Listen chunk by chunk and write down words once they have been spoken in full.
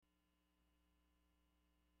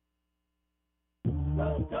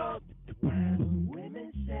Women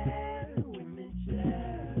share, women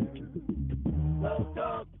share. Well,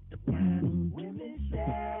 talk. Women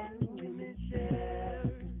share, women share.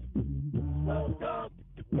 Well, talk.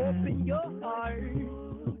 Open your heart,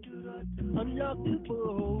 unlock the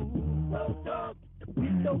door. Well, talk.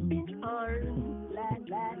 With open arms, let's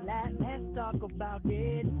talk about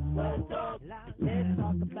it. Well, talk. Let's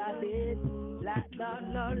talk about it. Let's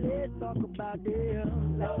talk about it.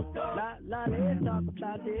 Well, talk. Let's talk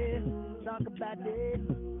about it. Talk about it.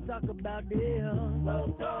 Talk about it.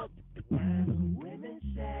 Well, talk. Women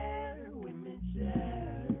share, women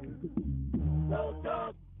share. Well,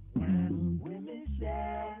 talk. Women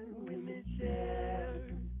share, women share.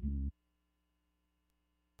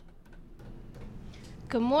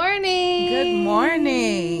 Good morning. Good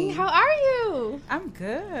morning. How are you? I'm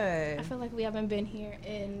good. I feel like we haven't been here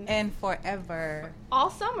in And forever. all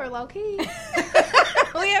summer, low-key. We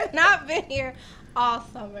have not been here all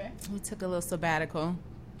summer. We took a little sabbatical.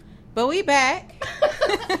 But we back.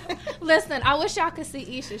 Listen, I wish y'all could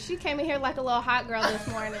see Isha. She came in here like a little hot girl this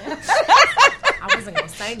morning. I wasn't going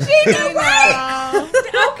to say that. She did right.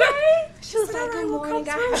 Okay. She was like, good morning,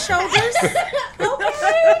 guys. Shoulders.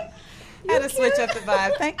 Okay. Had to switch up the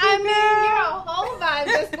vibe. Thank you. I mean, you're a whole vibe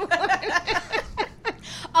this morning.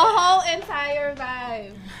 A whole entire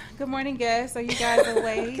vibe. Good morning, guests. Are you guys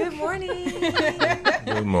awake? Good morning.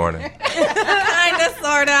 Good morning. Kind of,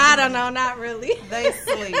 sort of. I don't know. Not really. They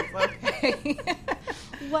sleep. Okay.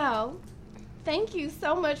 Well, thank you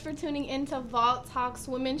so much for tuning into Vault Talks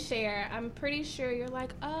Women Share. I'm pretty sure you're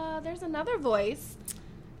like, there's another voice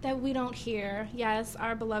that we don't hear. Yes,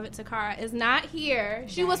 our beloved Takara is not here.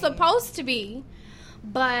 She was supposed to be,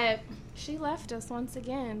 but she left us once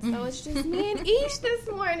again. So it's just me and Ish this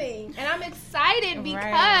morning. And I'm excited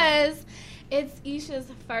because it's Isha's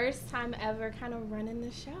first time ever kind of running the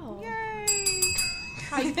show. Yay.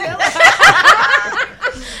 How you feeling?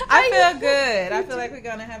 I feel good. I feel like we're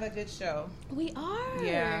going to have a good show. We are.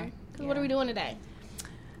 Yeah. Because what are we doing today?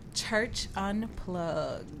 Church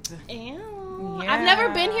Unplugged. Ew. Yeah. I've never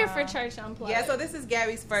been here for Church Unplugged. Yeah, so this is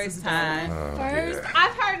Gabby's first time. First, Yeah.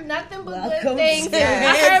 I've heard nothing but Welcome good things. to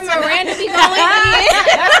I heard it. Miranda be going in.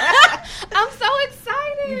 I'm so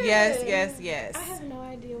excited. Yes. I have no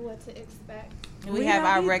idea what to expect. We have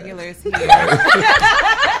our regulars here.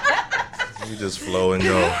 You just flow and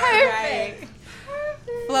go. Right.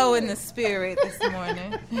 Flow in the spirit this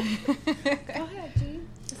morning. Go ahead, G.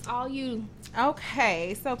 It's all you.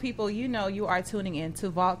 Okay, so people, you know you are tuning in to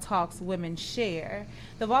Vault Talks Women Share.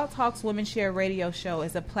 The Vault Talks Women Share radio show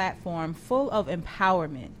is a platform full of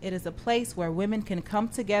empowerment. It is a place where women can come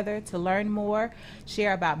together to learn more,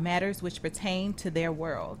 share about matters which pertain to their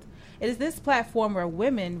world. It is this platform where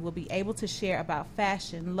women will be able to share about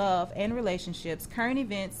fashion, love, and relationships, current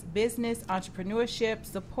events, business, entrepreneurship,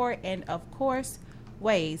 support, and, of course,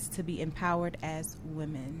 ways to be empowered as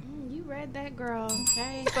women. You read that, girl.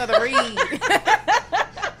 Okay, for the read.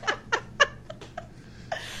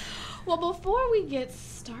 Well, before we get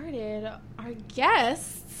started, our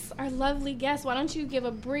guests, our lovely guests, why don't you give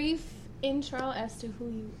a brief intro as to who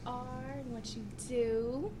you are and what you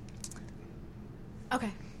do? Okay.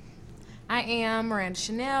 I am Miranda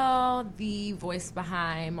Chanel, the voice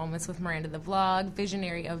behind Moments with Miranda the vlog,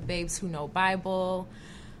 visionary of Babes Who Know Bible,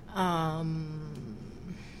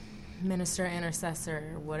 minister,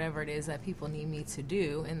 intercessor, whatever it is that people need me to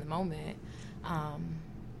do in the moment. Yeah,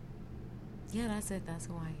 that's it. That's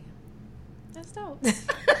who I am. That's dope.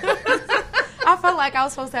 I felt like I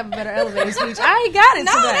was supposed to have a better elevator speech. I ain't got it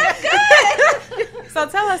today. That's good. So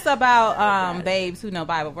tell us about Babes Who Know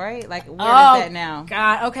Bible, right? Like, where is that now?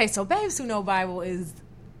 God. Okay, so Babes Who Know Bible is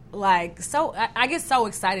like, so I get so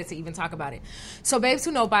excited to even talk about it. So Babes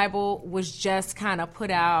Who Know Bible was just kind of put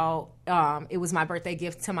out. It was my birthday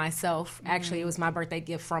gift to myself. Actually, it was my birthday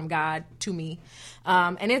gift from God to me.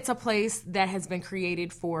 And it's a place that has been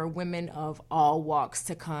created for women of all walks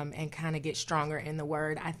to come and kind of get stronger in the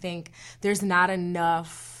word. I think there's not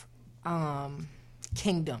enough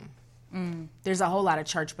kingdom. There's a whole lot of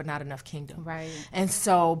church, but not enough kingdom. Right. And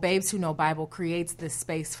so Babes Who Know Bible creates this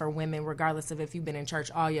space for women, regardless of if you've been in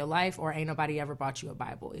church all your life or ain't nobody ever bought you a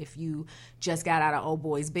Bible. If you just got out of old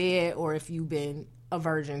boy's bed or if you've been a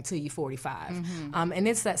virgin till you're 45. And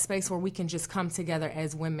it's that space where we can just come together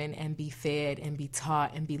as women and be fed and be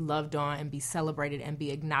taught and be loved on and be celebrated and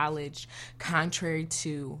be acknowledged, contrary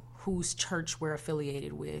to whose church we're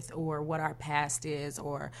affiliated with, or what our past is,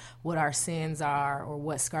 or what our sins are, or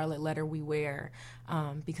what scarlet letter we wear.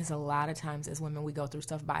 Because a lot of times as women, we go through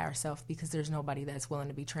stuff by ourselves because there's nobody that's willing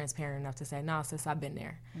to be transparent enough to say, no, sis, I've been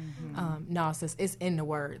there. No, sis, it's in the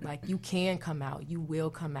word. Like, you can come out. You will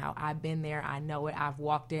come out. I've been there. I know it. I've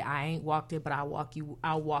walked it. I ain't walked it, but I'll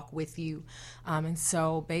walk with you. And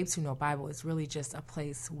so Babes Who Know Bible is really just a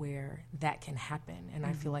place where that can happen. And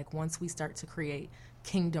I feel like once we start to create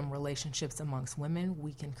kingdom relationships amongst women,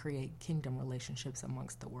 we can create kingdom relationships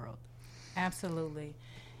amongst the world. Absolutely.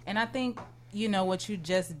 And I think, you know, what you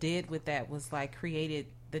just did with that was like created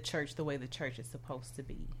the church the way the church is supposed to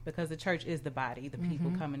be, because the church is the body, the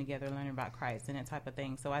people coming together, learning about Christ and that type of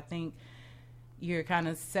thing. So I think you're kind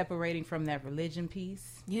of separating from that religion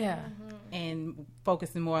piece, and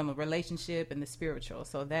focusing more on the relationship and the spiritual.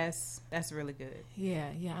 So that's really good. Yeah,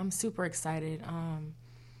 I'm super excited.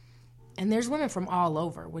 And there's women from all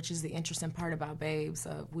over, which is the interesting part about Babes.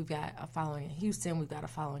 We've got a following in Houston. We've got a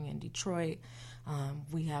following in Detroit.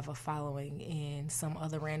 We have a following in some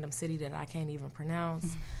other random city that I can't even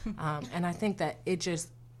pronounce. And I think that it just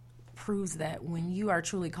proves that when you are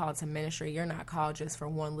truly called to ministry, you're not called just for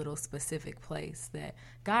one little specific place, that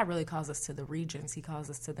God really calls us to the regions. He calls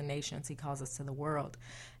us to the nations. He calls us to the world.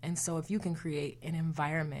 And so if you can create an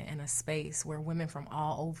environment and a space where women from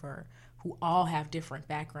all over, who all have different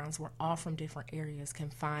backgrounds, we're all from different areas, can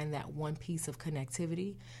find that one piece of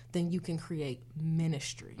connectivity, then you can create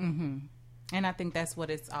ministry. And I think that's what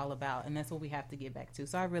it's all about, and that's what we have to get back to.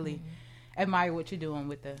 So I really admire what you're doing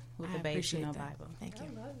with the Babes Who Know Bible. Thank you. I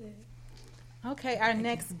love it. Okay, our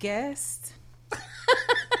next guest.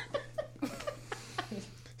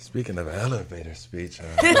 Speaking of elevator speech,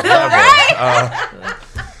 you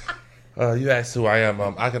asked who I am.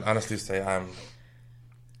 I can honestly say I'm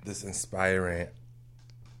this inspiring,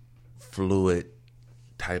 fluid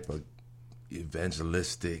type of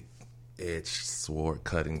evangelistic, edge sword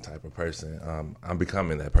cutting type of person. I'm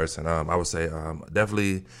becoming that person. I would say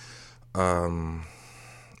definitely,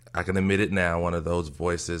 I can admit it now, one of those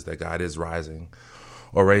voices that God is raising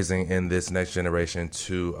in this next generation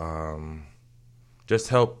to just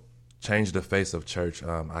help change the face of church.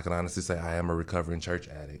 I can honestly say I am a recovering church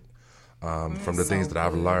addict. From the things that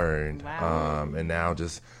I've learned, and now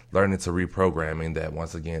just learning to reprogramming that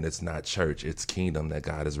once again, it's not church, it's kingdom that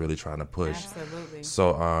God is really trying to push. Absolutely.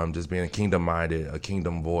 So just being a kingdom-minded, a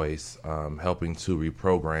kingdom voice, helping to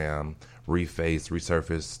reprogram,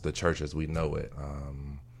 resurface the church as we know it.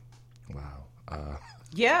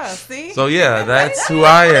 Yeah, see? So yeah, that's who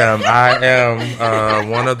I am. I am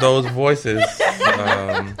one of those voices.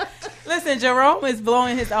 Listen, Jerome is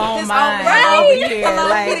blowing his own mind over here.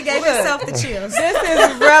 Like, he gave himself the chills. This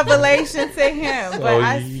is revelation to him. But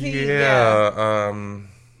I see.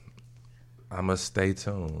 I'ma stay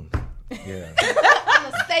tuned. Yeah.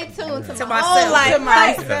 I'ma stay tuned to my myself. whole life. To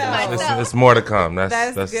myself. It's more to come.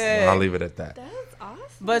 That's good. I'll leave it at that. That's awesome.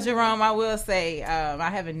 But Jerome, I will say, I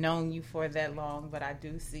haven't known you for that long, but I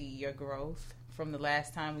do see your growth from the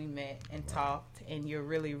last time we met and talked, and you're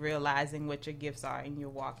really realizing what your gifts are, and you're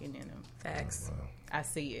walking in them. Facts. I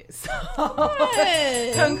see it. So,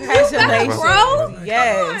 Good. congratulations. Growth?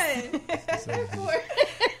 Yes.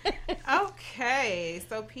 Good. Okay,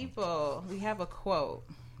 so people, we have a quote.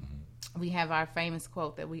 We have our famous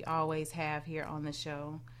quote that we always have here on the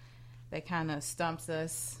show that kind of stumps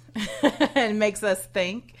us and makes us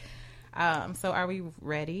think. So are we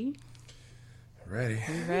ready? Ready.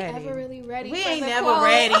 Ready. Never really ready. We for ain't the never quote.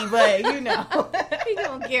 ready, but you know. We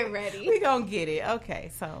gonna get ready. We gonna get it.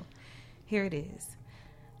 Okay, so here it is.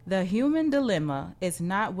 The human dilemma is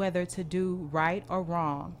not whether to do right or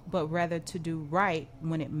wrong, but rather to do right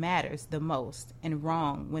when it matters the most and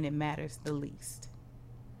wrong when it matters the least.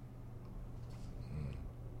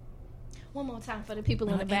 One more time for the people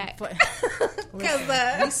in the back.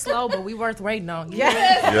 Because we slow, but we worth waiting on.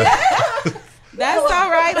 Yes. That's all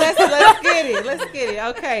right. Let's get it. Let's get it.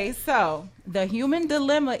 Okay, so the human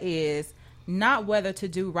dilemma is not whether to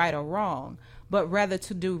do right or wrong, but rather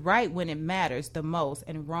to do right when it matters the most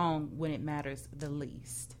and wrong when it matters the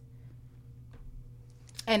least.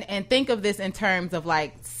 And think of this in terms of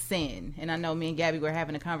like sin. And I know me and Gabby were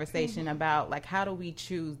having a conversation about like how do we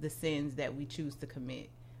choose the sins that we choose to commit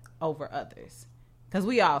over others? Because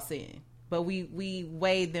we all sin, but we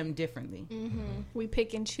weigh them differently. Mm-hmm. We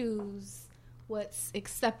pick and choose what's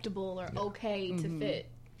acceptable or okay to fit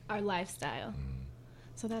our lifestyle.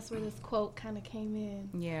 So that's where this quote kind of came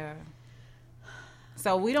in. Yeah.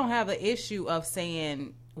 So we don't have an issue of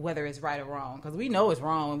saying whether it's right or wrong, because we know it's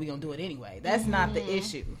wrong and we're going to do it anyway. That's not the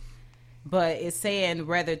issue. But it's saying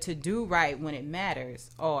whether to do right when it matters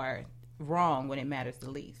or wrong when it matters the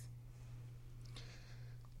least.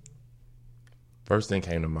 First thing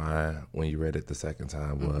came to mind when you read it the second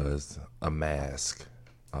time was a mask.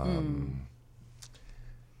 And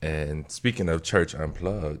speaking of Church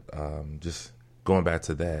Unplugged, just going back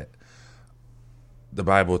to that, the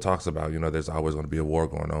Bible talks about, there's always going to be a war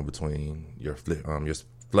going on between your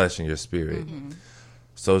flesh and your spirit.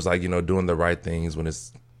 So it's like, doing the right things when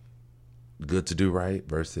it's good to do right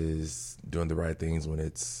versus doing the right things when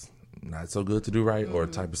it's not so good to do right, or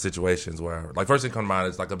type of situations where, like, first thing come to mind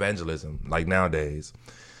is like evangelism, like nowadays,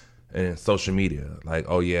 and social media. Like,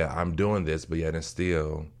 oh yeah, I'm doing this, but yet and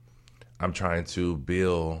still I'm trying to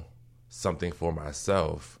build something for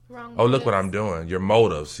myself. Wrong Oh, look what motives. I'm doing. Your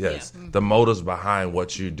motives, yes. Yeah. The motives behind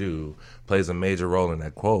what you do plays a major role in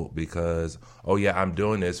that quote, because, oh yeah, I'm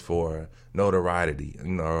doing this for notoriety, you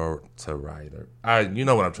know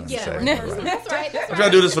what I'm trying to say. Right. That's right. I'm trying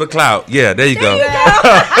to do this for the clout. Yeah, there you go.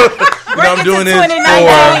 I'm doing this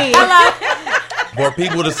 2019. for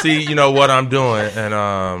people to see, what I'm doing. And,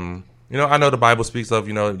 I know the Bible speaks of,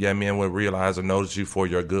 men will realize or notice you for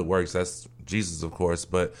your good works. That's Jesus, of course.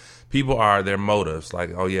 But people are their motives.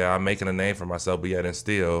 Like, oh, yeah, I'm making a name for myself, but yet and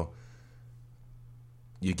still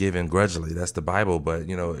you're giving grudgingly. That's the Bible. But,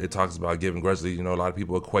 it talks about giving grudgingly. A lot of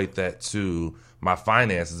people equate that to my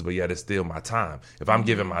finances, but yet it's still my time. If I'm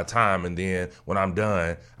giving my time and then when I'm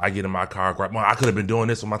done, I get in my car, well, I could have been doing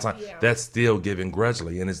this with my time. Yeah. That's still giving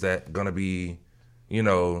grudgingly. And is that going to be,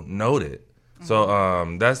 noted?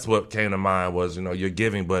 So that's what came to mind was, you're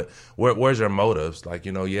giving, but where's your motives? Like,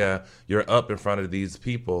 you're up in front of these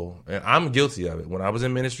people, and I'm guilty of it. When I was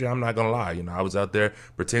in ministry, I'm not going to lie. I was out there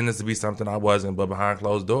pretending to be something I wasn't, but behind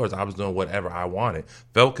closed doors, I was doing whatever I wanted.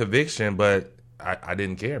 Felt conviction, but I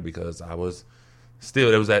didn't care because I was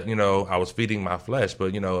still, it was that, I was feeding my flesh,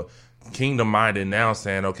 but, kingdom minded now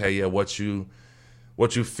saying, okay, yeah, what you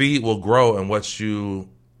feed will grow, and what you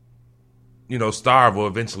starve will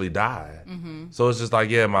eventually die. So it's just like,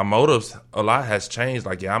 yeah, my motives a lot has changed.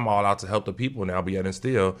 Like, yeah, I'm all out to help the people now, but yet and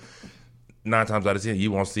still, 9 times out of 10,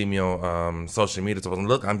 you won't see me on social media. So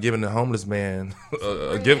look, I'm giving the homeless man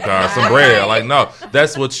a gift card, some bread. Like, no,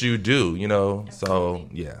 that's what you do, So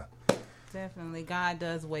yeah. Definitely. God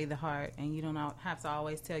does weigh the heart, and you don't have to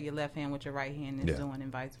always tell your left hand what your right hand is doing,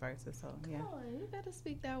 and vice versa. So, yeah. Oh, you better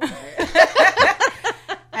speak that word.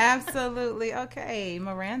 Absolutely. Okay,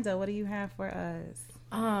 Miranda, what do you have for us?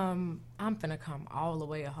 I'm gonna come all the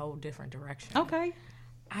way a whole different direction. Okay.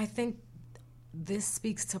 I think this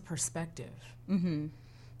speaks to perspective. And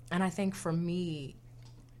I think for me,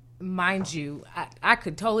 mind you, I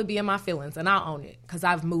could totally be in my feelings, and I'll own it because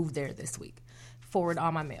I've moved there this week. Forward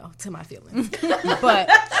all my mail to my feelings. But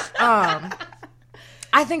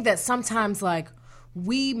I think that sometimes, like,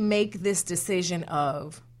 we make this decision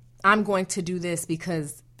of, I'm going to do this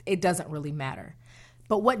because it doesn't really matter.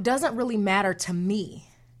 But what doesn't really matter to me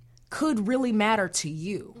could really matter to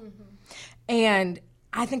you. And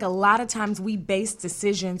I think a lot of times we base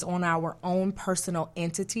decisions on our own personal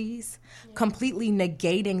entities, completely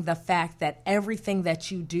negating the fact that everything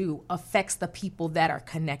that you do affects the people that are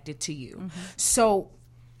connected to you. So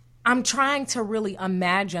I'm trying to really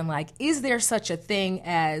imagine, like, is there such a thing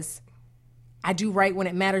as I do right when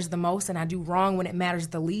it matters the most and I do wrong when it matters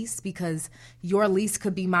the least, because your least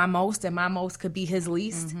could be my most and my most could be his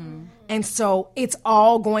least. And so it's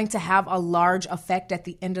all going to have a large effect at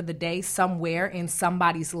the end of the day somewhere in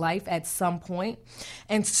somebody's life at some point.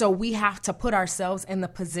 And so we have to put ourselves in the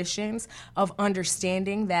positions of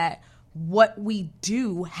understanding that what we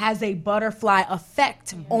do has a butterfly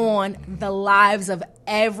effect on the lives of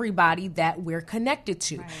everybody that we're connected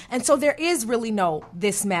to. And so there is really no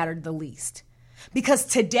this mattered the least. Because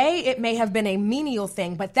today it may have been a menial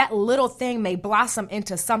thing, but that little thing may blossom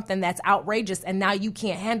into something that's outrageous, and now you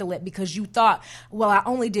can't handle it because you thought, well, I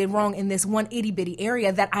only did wrong in this one itty bitty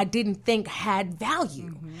area that I didn't think had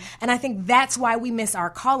value. And I think that's why we miss our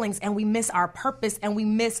callings and we miss our purpose and we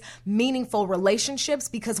miss meaningful relationships,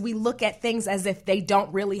 because we look at things as if they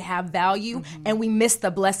don't really have value, and we miss the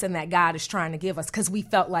blessing that God is trying to give us because we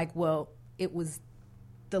felt like, well, it was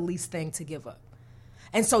the least thing to give up.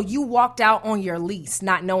 And so you walked out on your lease,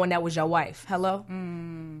 not knowing that was your wife. Hello?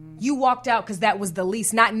 You walked out because that was the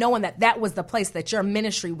lease, not knowing that that was the place that your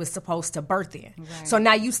ministry was supposed to birth in. So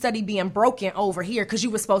now you study being broken over here because you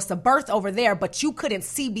were supposed to birth over there, but you couldn't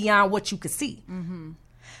see beyond what you could see.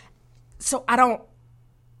 So I don't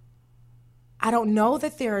know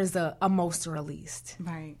that there is a most or a least.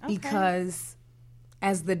 Right. Because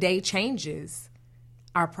as the day changes,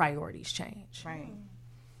 our priorities change. Right.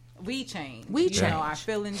 We change. We change. Our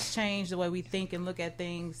feelings change. The way we think and look at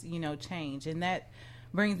things, change. And that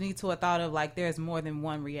brings me to a thought of like there's more than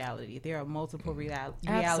one reality. There are multiple realities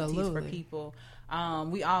for Absolutely. people.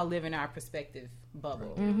 We all live in our perspective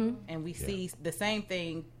bubble, and we see the same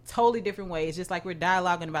thing totally different ways, just like we're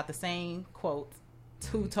dialoguing about the same quote,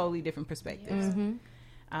 two totally different perspectives.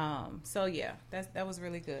 So yeah, that was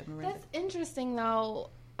really good, Miranda. That's interesting though.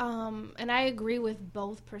 And I agree with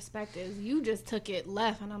both perspectives. You just took it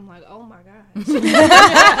left, and I'm like, oh my gosh.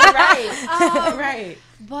 Right. Right.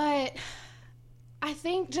 But I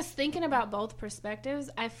think just thinking about both perspectives,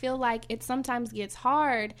 I feel like it sometimes gets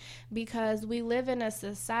hard because we live in a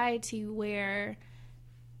society where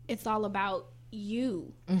it's all about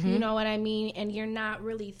you. You know what I mean? And you're not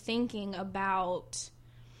really thinking about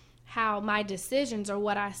how my decisions or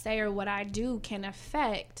what I say or what I do can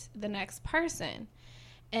affect the next person.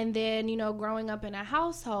 And then, you know, growing up in a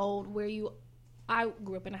household where I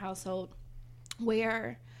grew up in a household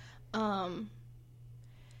where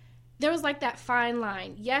there was like that fine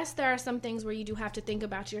line. Yes, there are some things where you do have to think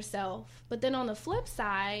about yourself, but then on the flip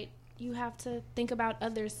side, you have to think about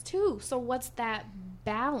others too. So what's that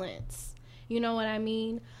balance? You know what I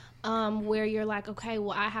mean? Where you're like, okay,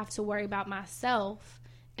 well, I have to worry about myself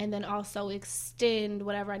and then also extend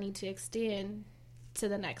whatever I need to extend to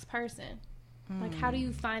the next person. Like, how do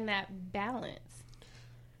you find that balance?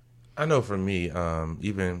 I know for me,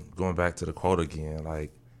 even going back to the quote again,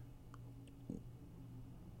 like,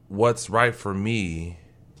 what's right for me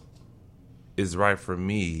is right for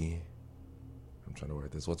me. I'm trying to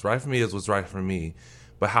word this. What's right for me is what's right for me.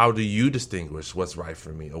 But how do you distinguish what's right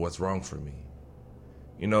for me or what's wrong for me?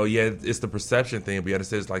 You know, yeah, it's the perception thing, but yet it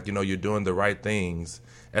says, like, you know, you're doing the right things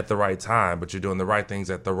at the right time, but you're doing the right things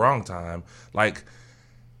at the wrong time. Like,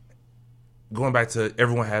 going back to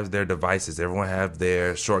everyone has their devices, everyone has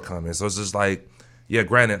their shortcomings. So it's just like, yeah,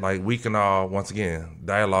 granted, like, we can all, once again,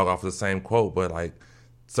 dialogue off of the same quote, but like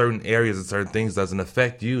certain areas and certain things doesn't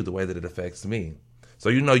affect you the way that it affects me. So,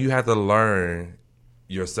 you know, you have to learn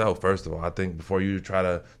yourself, first of all. I think before you try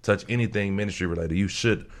to touch anything ministry related, you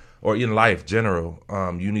should, or in life general,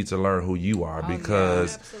 you need to learn who you are,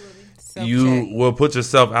 because you will put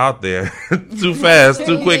yourself out there too fast,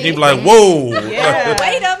 too quick. You be like, whoa. Yeah.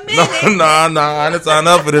 Wait a minute. No, I didn't sign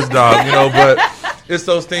up for this, dog, you know, but it's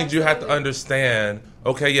those things you have to understand.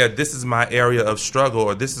 Okay, yeah, this is my area of struggle,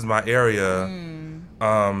 or this is my area.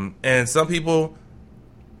 And some people,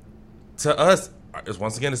 to us,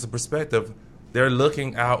 once again, it's a perspective. They're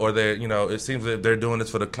looking out, or they're, you know, it seems that they're doing this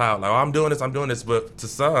for the clout. Like, oh, I'm doing this. But to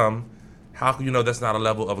some, how can you know that's not a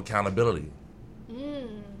level of accountability?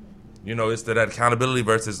 You know, it's that accountability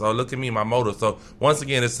versus, oh, look at me, my motives. So once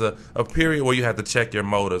again, it's a period where you have to check your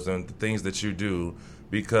motives and the things that you do,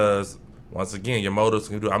 because once again, your motives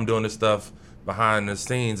can do, I'm doing this stuff behind the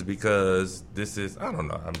scenes because this is, I don't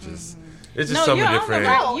know, I'm just, it's just so many different.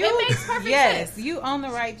 It makes perfect sense. You on the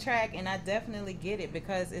right track, and I definitely get it,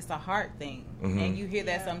 because it's a heart thing. And you hear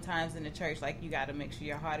that sometimes in the church, like, you got to make sure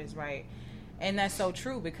your heart is right. And that's so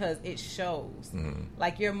true, because it shows.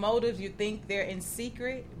 Like, your motives, you think they're in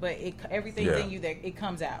secret, but everything in you, it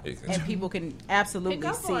comes out. And people can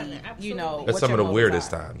absolutely see, you know, It's some of the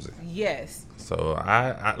weirdest times. Yes. So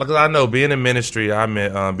I know being in ministry, I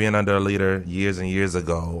met being under a leader years and years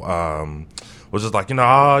ago, was just like, you know,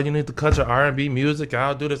 oh, you need to cut your R&B music.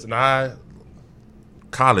 I'll do this. And I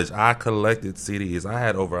collected CDs. I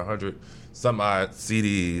had over 100 some odd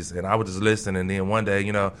CDs, and I would just listen. And then one day,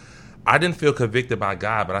 you know, I didn't feel convicted by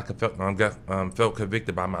God, but I felt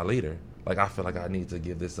convicted by my leader. Like, I feel like I need to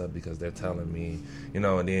give this up because they're telling me, you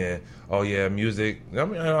know, and then, oh, yeah, music. I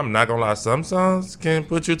mean, I'm not going to lie. Some songs can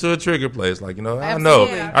put you to a trigger place. Like, you know,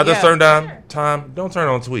 Absolutely. I know. At a certain time, don't turn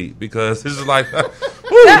on Tweet, because it's just like,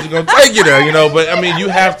 it's going to take you there, you know. But, I mean, you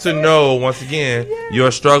have to know, once again,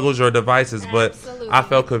 your struggles, your devices. But I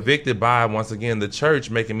felt convicted by, once again, the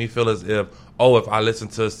church making me feel as if, oh, if I listen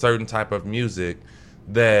to a certain type of music,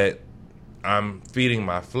 that I'm feeding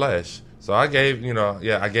my flesh. So I gave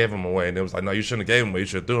them away. And it was like, no, you shouldn't have gave them away. You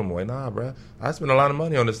should have threw them away. Nah, bro. I spent a lot of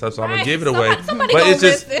money on this stuff, so I'm going to give it away. But it's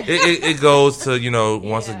just, it goes to, you know,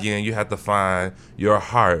 once again, you have to find your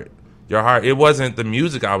heart. Your heart. It wasn't the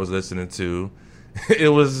music I was listening to. It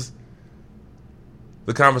was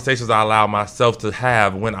the conversations I allowed myself to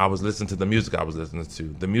have when I was listening to the music I was listening to.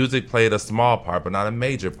 The music played a small part, but not a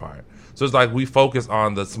major part. So it's like we focus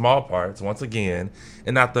on the small parts, once again,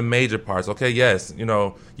 and not the major parts. Okay, yes, you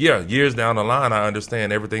know, years down the line, I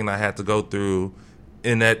understand everything I had to go through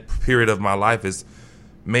in that period of my life has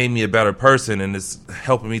made me a better person, and it's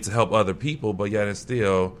helping me to help other people. But yet and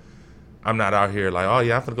still, I'm not out here like, oh,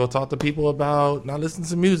 yeah, I'm going to go talk to people about not listening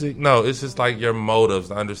to music. No, it's just like your motives,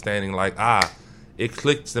 the understanding like, it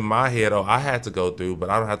clicks in my head, oh, I had to go through, but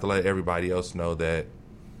I don't have to let everybody else know that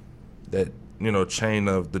chain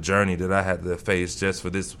of the journey that I had to face just for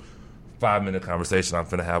this 5-minute conversation I'm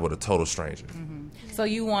finna have with a total stranger. So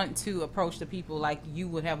you want to approach the people like you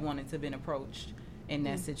would have wanted to been approached in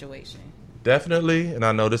that situation? Definitely, and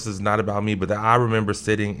I know this is not about me, but I remember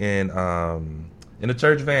sitting in a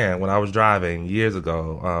church van when I was driving years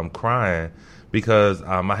ago, crying because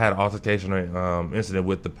I had an altercation or incident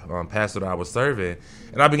with the pastor that I was serving,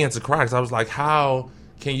 and I began to cry because I was like, how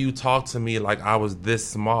can you talk to me like I was this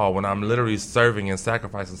small when I'm literally serving and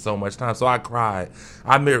sacrificing so much time? So I cried.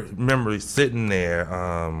 I remember sitting there.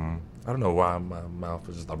 I don't know why my mouth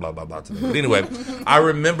is just blah, blah, blah today. But anyway, I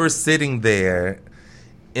remember sitting there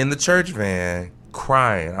in the church van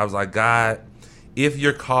crying. I was like, God, if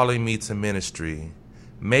you're calling me to ministry,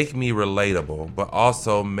 make me relatable, but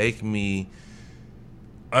also make me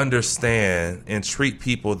understand and treat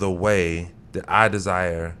people the way that I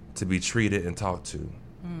desire to be treated and talked to.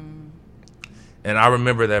 And I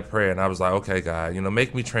remember that prayer, and I was like, okay, God,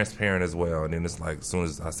 make me transparent as well. And then it's like, as soon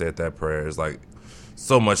as I said that prayer, it's like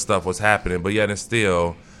so much stuff was happening. But yet and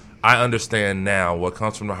still, I understand now what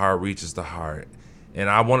comes from the heart reaches the heart. And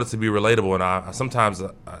I want it to be relatable. And I sometimes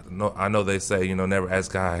I know they say, never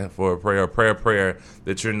ask God for a prayer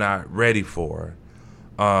that you're not ready for.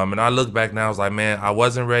 And I look back now, I was like, man, I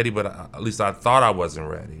wasn't ready, but at least I thought I wasn't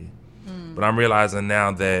ready. But I'm realizing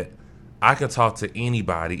now that I can talk to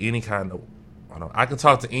anybody, I can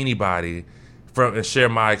talk to anybody and share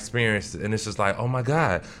my experience, and it's just like, oh my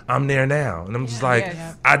God, I'm there now. And I'm just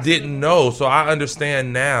I didn't know. So I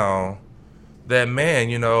understand now that, man,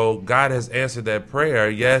 God has answered that prayer.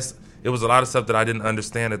 Yes, it was a lot of stuff that I didn't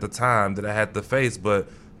understand at the time that I had to face, but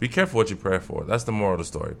be careful what you pray for. That's the moral of the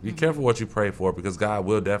story. Be careful what you pray for, because God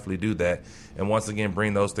will definitely do that. And once again,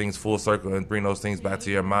 bring those things full circle and bring those things back to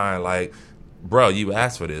your mind. Like, bro, you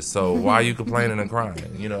asked for this, so why are you complaining and crying?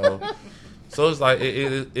 So it's like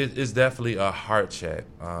it's definitely a heart check.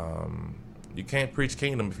 You can't preach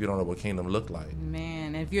kingdom if you don't know what kingdom look like.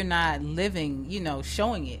 Man, if you're not living,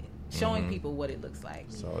 showing people what it looks like.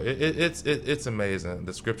 So it's amazing.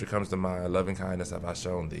 The scripture comes to mind: "Loving kindness have I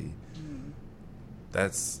shown thee."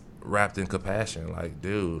 That's wrapped in compassion. Like,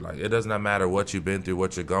 dude, it does not matter what you've been through,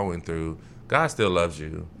 what you're going through. God still loves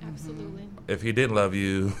you. Absolutely. If he didn't love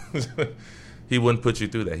you, he wouldn't put you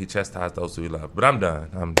through that. He chastised those who he loved. But I'm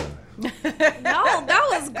done. No, that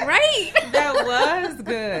was great. That was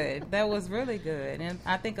good. That was really good. And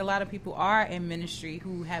I think a lot of people are in ministry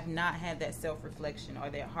who have not had that self-reflection or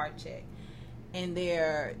their heart check. And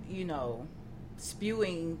they're,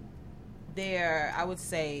 spewing their, I would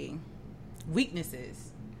say,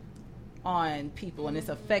 weaknesses on people, and it's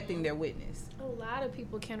affecting their witness. A lot of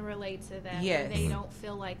people can relate to that. Yes. They don't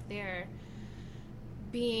feel like they're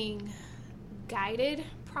being guided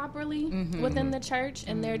properly within the church,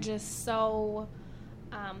 and they're just so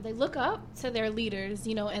they look up to their leaders,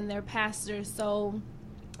 and their pastors, and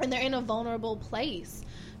they're in a vulnerable place.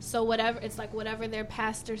 So whatever their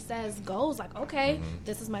pastor says goes. Like, okay,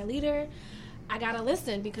 this is my leader, I gotta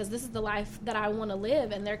listen because this is the life that I want to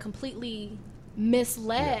live, and they're completely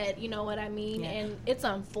misled. You know what I mean? And it's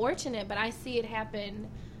unfortunate, but I see it happen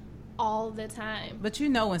all the time. But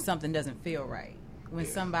when something doesn't feel right. When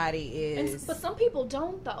somebody is... But some people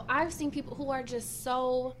don't, though. I've seen people who are just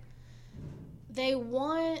so... They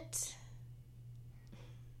want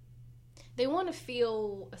to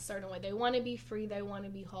feel a certain way. They want to be free. They want to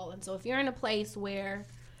be whole. And so if you're in a place where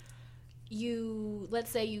let's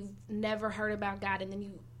say you've never heard about God, and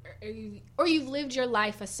then you've lived your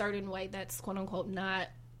life a certain way that's quote-unquote not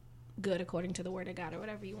good according to the word of God, or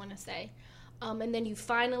whatever you want to say. And then you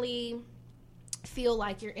finally feel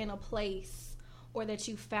like you're in a place, or that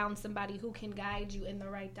you found somebody who can guide you in the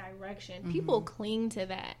right direction. People cling to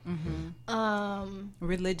that.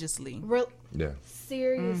 Religiously.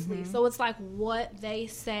 Seriously. So it's like what they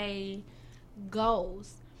say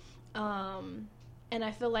goes. And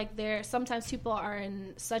I feel like sometimes people are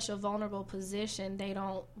in such a vulnerable position, they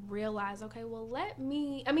don't realize, okay, well,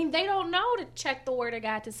 they don't know to check the word of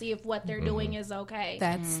God to see if what they're doing is okay.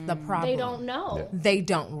 That's the problem. They don't know. Yeah. They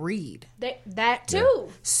don't read. That too.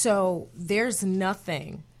 Yeah. So there's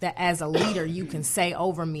nothing that as a leader you can say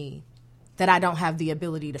over me that I don't have the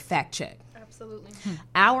ability to fact check. Absolutely.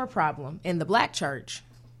 Our problem in the black church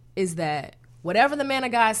is that whatever the man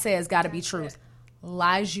of God says got to be truth.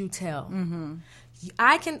 Lies you tell.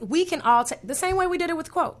 We can all take the same way we did it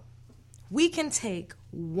with quote. We can take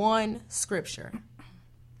one scripture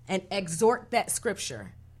and exhort that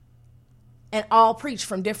scripture and all preach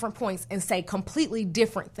from different points and say completely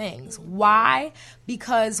different things. Why?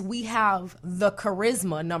 Because we have the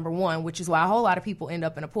charisma, number one, which is why a whole lot of people end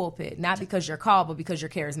up in a pulpit. Not because you're called, but because you're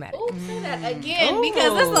charismatic. Ooh, say that again,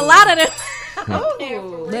 because there's a lot of them.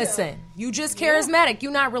 Listen, you just charismatic.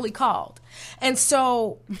 You're not really called. And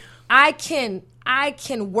so I can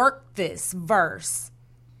work this verse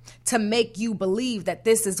to make you believe that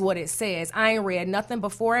this is what it says. I ain't read nothing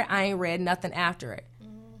before it. I ain't read nothing after it.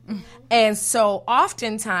 And so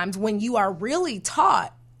oftentimes when you are really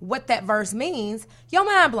taught what that verse means, your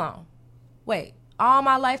mind blown. Wait, all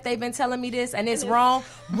my life they've been telling me this and it's wrong?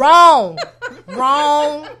 Wrong.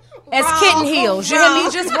 Wrong. As kitten heels. You hear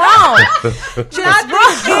me? Just wrong. Just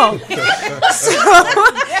wrong. So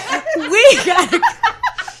we got to...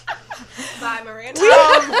 Bye, Miranda.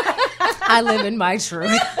 I live in my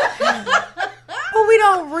truth. But we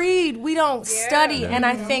don't read. We don't study. And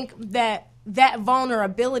I think that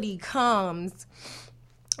vulnerability comes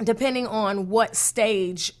depending on what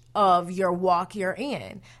stage of your walk you're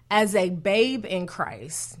in. As a babe in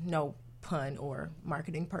Christ, no pun or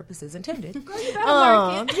marketing purposes intended. You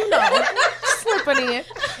know, slipping in.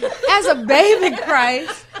 As a babe in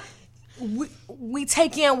Christ, we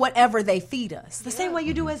take in whatever they feed us. The same way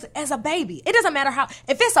you do as a baby. It doesn't matter how.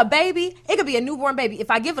 If it's a baby, it could be a newborn baby.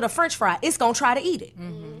 If I give it a French fry, it's going to try to eat it.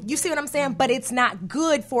 Mm-hmm. You see what I'm saying? But it's not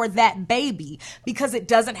good for that baby because it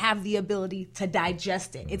doesn't have the ability to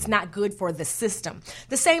digest it. It's not good for the system.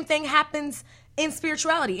 The same thing happens in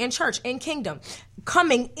spirituality, in church, in kingdom.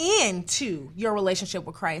 Coming into your relationship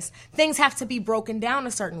with Christ, things have to be broken down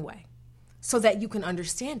a certain way, so that you can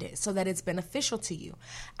understand it, so that it's beneficial to you.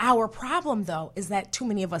 Our problem, though, is that too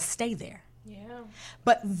many of us stay there. Yeah.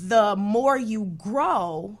 But the more you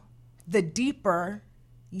grow, the deeper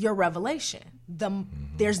your revelation.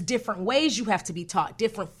 There's different ways you have to be taught,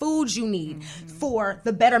 different foods you need for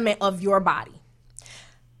the betterment of your body.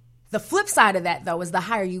 The flip side of that, though, is the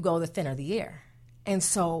higher you go, the thinner the air. And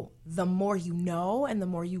so the more you know and the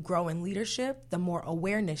more you grow in leadership, the more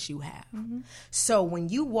awareness you have. Mm-hmm. So when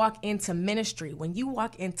you walk into ministry, when you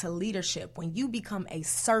walk into leadership, when you become a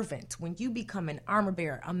servant, when you become an armor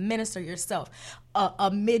bearer, a minister yourself,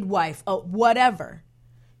 a midwife, whatever,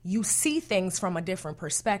 you see things from a different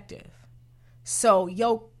perspective. So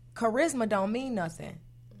your charisma don't mean nothing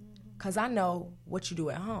because I know what you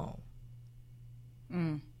do at home.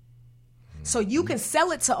 Mm. So you can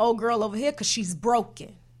sell it to old girl over here because she's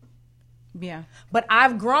broken. Yeah. But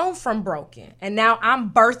I've grown from broken, and now I'm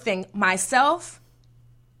birthing myself.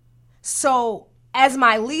 So as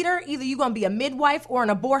my leader, either you're going to be a midwife or an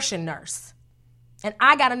abortion nurse. And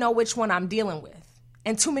I got to know which one I'm dealing with.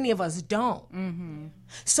 And too many of us don't. Mm-hmm.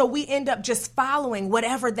 So we end up just following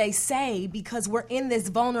whatever they say because we're in this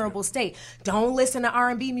vulnerable state. Don't listen to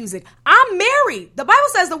R&B music. I'm married. The Bible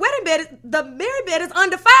says the married bed is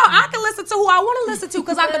undefiled. I can listen to who I want to listen to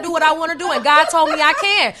because I can do what I want to do, and God told me I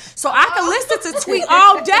can. So I can listen to Tweet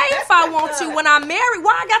all day if I want to when I'm married.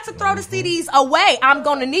 Why I got to throw the CDs away? I'm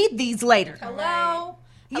going to need these later. Hello?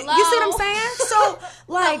 You see what I'm saying? So,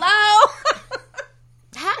 like... Hello?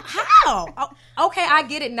 How? Okay, I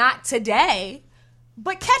get it, not today,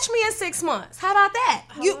 but catch me in 6 months. How about that?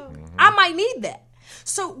 I might need that.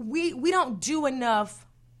 So we don't do enough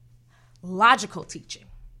logical teaching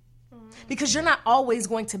because you're not always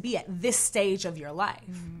going to be at this stage of your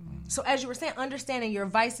life. So as you were saying, understanding your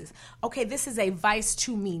vices. Okay, this is a vice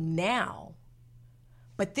to me now,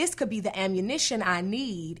 but this could be the ammunition I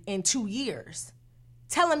need in 2 years.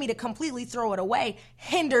 Telling me to completely throw it away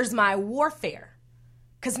hinders my warfare.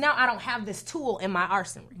 Because now I don't have this tool in my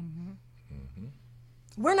arsenal. Mm-hmm.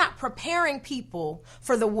 Mm-hmm. We're not preparing people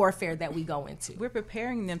for the warfare that we go into. We're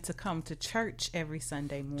preparing them to come to church every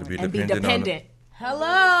Sunday morning. To be and dependent be dependent.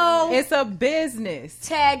 Hello. It's a business.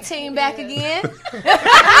 Tag team back again.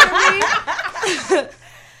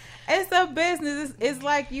 It's a business. It's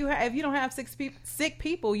like if you don't have sick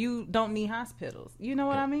people, you don't need hospitals. You know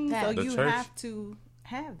what I mean? So you have to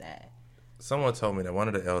have that. Someone told me that one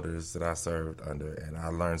of the elders that I served under, and I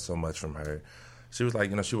learned so much from her, she was like,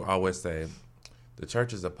 she would always say, the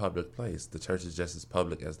church is a public place. The church is just as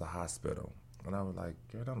public as the hospital. And I was like,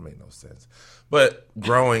 girl, that don't make no sense. But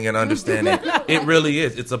growing and understanding, it really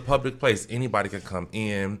is. It's a public place. Anybody can come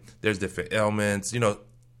in. There's different ailments, in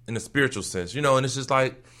the spiritual sense, and it's just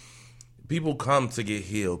like, people come to get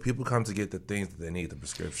healed. People come to get the things that they need, the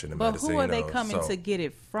prescription and but medicine. But who are they coming to get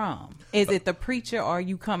it from? Is it the preacher or are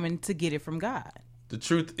you coming to get it from God? The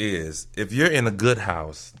truth is, if you're in a good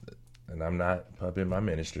house, and I'm not pumping my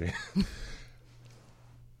ministry,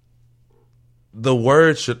 the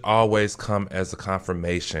word should always come as a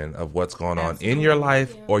confirmation of what's going on in your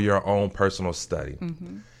life or your own personal study.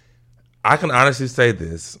 Mm-hmm. I can honestly say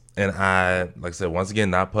this, and I, like I said, once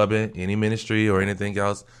again, not pubbing any ministry or anything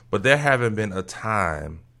else, but there haven't been a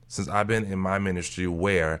time since I've been in my ministry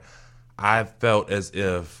where I felt as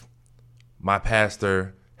if my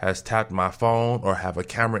pastor has tapped my phone or have a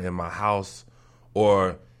camera in my house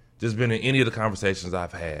or just been in any of the conversations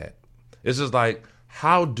I've had. It's just like,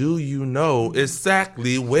 how do you know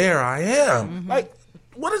exactly where I am? Like,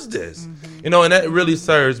 what is this? And that really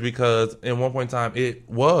serves because in one point in time, it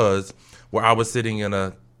was where I was sitting in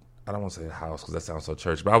I don't want to say a house because that sounds so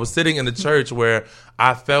church, but I was sitting in the church where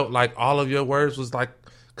I felt like all of your words was like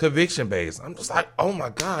conviction based. I'm just like, oh my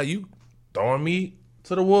God, you throwing me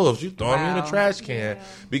to the wolves. You throwing me in the trash can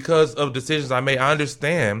because of decisions I made. I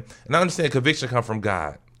understand conviction come from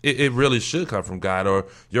God. It really should come from God or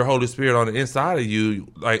your Holy Spirit on the inside of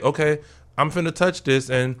you. Like, okay, I'm finna touch this.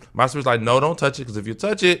 And my spirit's like, no, don't touch it. Because if you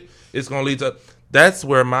touch it, it's going to lead to... That's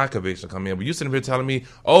where my conviction come in. But you sitting here telling me,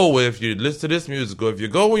 oh, if you listen to this music or if you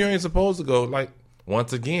go where you ain't supposed to go, like,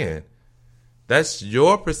 once again, that's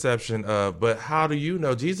your perception of, but how do you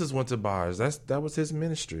know? Jesus went to bars. That was his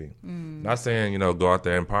ministry. Not saying, go out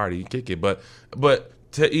there and party, kick it. But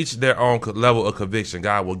to each their own level of conviction,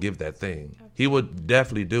 God will give that thing. He would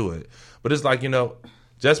definitely do it. But it's like,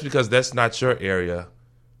 just because that's not your area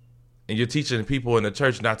and you're teaching people in the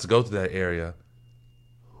church not to go to that area,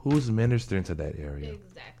 who's ministering to that area?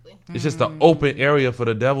 Exactly. It's just an open area for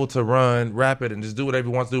the devil to run rapid and just do whatever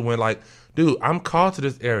he wants to do when, like, dude, I'm called to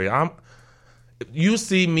this area. You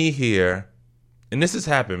see me here, and this has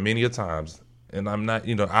happened many a times, and I'm not,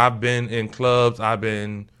 I've been in clubs,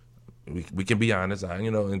 we can be honest,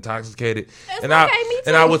 intoxicated. Me too.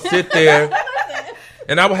 And I would sit there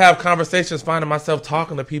and I would have conversations finding myself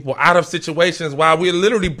talking to people out of situations while we're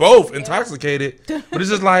literally both intoxicated. But it's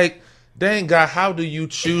just like, dang God, how do you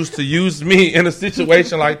choose to use me in a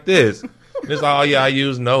situation like this? And it's like, oh yeah, I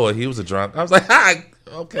used Noah. He was a drunk. I was like, hi.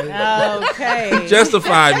 Okay.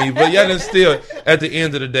 Justify me. But yet and still, at the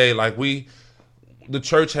end of the day, like the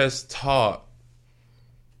church has taught,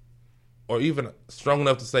 or even strong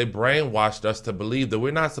enough to say brainwashed us to believe that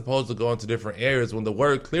we're not supposed to go into different areas when the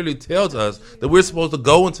word clearly tells us that we're supposed to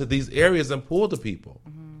go into these areas and pull the people.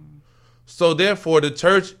 So therefore, the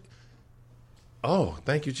church,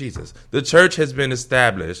 thank you, Jesus. The church has been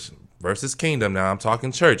established versus kingdom. Now I'm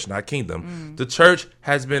talking church, not kingdom. The church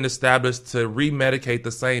has been established to remedicate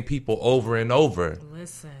the same people over and over.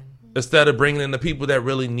 Listen. Instead of bringing in the people that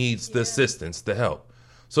really needs the assistance, the help.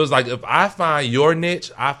 So it's like, if I find your niche,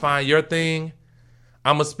 I find your thing,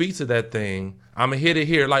 I'm going to speak to that thing. I'm going to hit it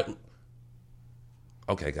here. Like,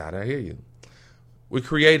 okay, God, I hear you. We're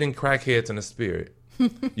creating crackheads in the spirit.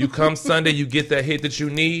 You come Sunday, you get that hit that you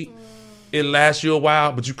need. It lasts you a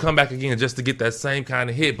while, but you come back again just to get that same kind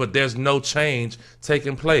of hit. But there's no change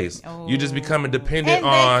taking place. You just becoming dependent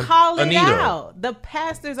on a needle. Out. The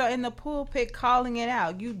pastors are in the pulpit calling it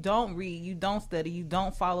out. You don't read, you don't study, you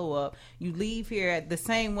don't follow up. You leave here the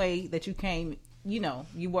same way that you came.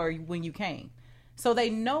 You were when you came. So they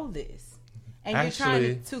know this, and you're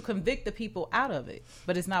trying to convict the people out of it,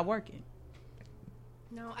 but it's not working.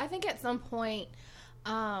 No, I think at some point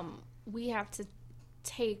we have to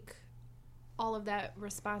take all of that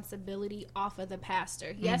responsibility off of the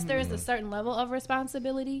pastor. Yes, there is a certain level of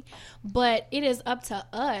responsibility, but it is up to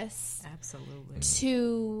us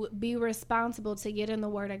to be responsible to get in the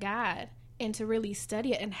Word of God and to really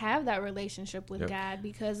study it and have that relationship with God,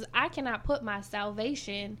 because I cannot put my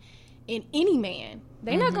salvation in any man.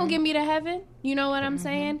 They're not going to get me to heaven. You know what I'm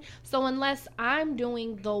saying? So unless I'm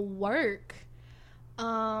doing the work,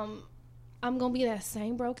 I'm going to be that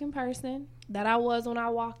same broken person that I was when I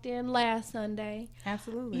walked in last Sunday.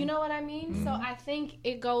 Absolutely. You know what I mean? So I think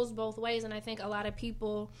it goes both ways, and I think a lot of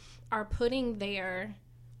people are putting their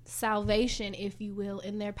salvation, if you will,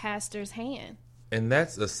 in their pastor's hand. And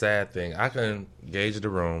that's a sad thing. I can gauge the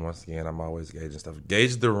room. Once again, I'm always gauging stuff.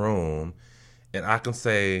 Gauge the room, and I can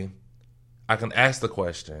ask the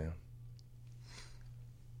question,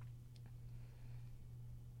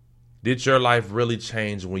 did your life really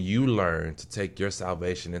change when you learned to take your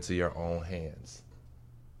salvation into your own hands?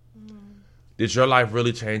 Did your life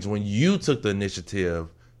really change when you took the initiative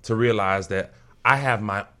to realize that I have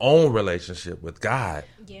my own relationship with God?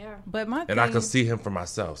 Yeah. But I can see him for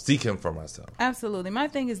myself, seek him for myself. Absolutely. My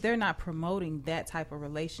thing is, they're not promoting that type of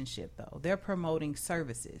relationship, though. They're promoting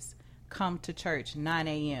services. Come to church 9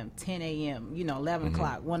 a.m., 10 a.m., 11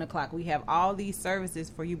 o'clock, 1 o'clock. We have all these services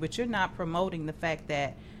for you, but you're not promoting the fact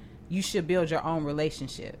that you should build your own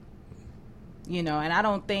relationship. And I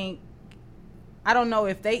don't know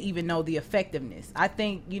if they even know the effectiveness. I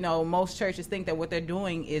think, most churches think that what they're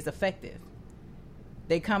doing is effective.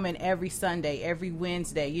 They come in every Sunday, every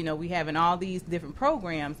Wednesday. You know, we having all these different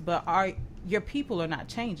programs, but your people are not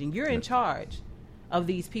changing. You're in charge of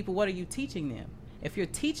these people. What are you teaching them? If you're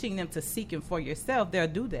teaching them to seek Him for yourself, they'll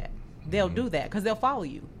do that. They'll do that because they'll follow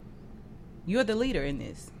you. You're the leader in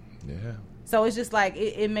this. Yeah. So it's just like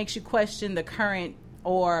it makes you question the current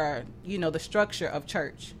or, you know, the structure of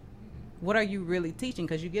church. What are you really teaching?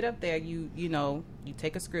 Because you get up there, you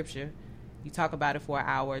take a scripture, you talk about it for an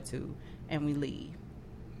hour or two, and we leave.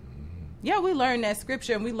 Yeah, we learned that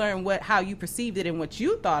scripture and we learned how you perceived it and what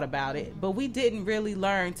you thought about it, but we didn't really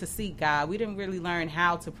learn to seek God. We didn't really learn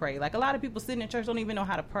how to pray. Like a lot of people sitting in church don't even know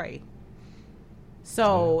how to pray.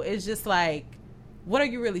 So it's just like, what are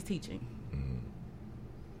you really teaching?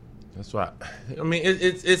 That's right. I mean,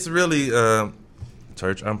 it's really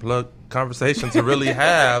church unplugged conversation to really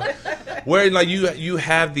have, where like you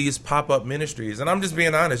have these pop-up ministries, and I'm just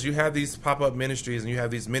being honest. You have these pop-up ministries, and you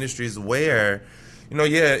have these ministries where, you know,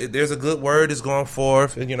 yeah, there's a good word that's going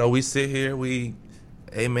forth, and you know, we sit here, we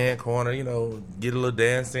amen corner, you know, get a little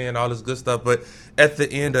dance in, all this good stuff. But at the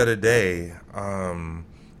end of the day,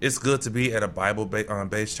 it's good to be at a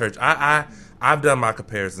Bible-based church. I've done my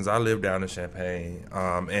comparisons. I live down in Champaign,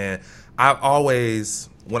 and I've always,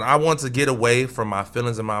 when I want to get away from my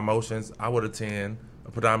feelings and my emotions, I would attend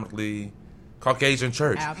a predominantly Caucasian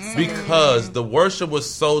church. Absolutely. Because the worship was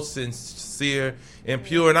so sincere and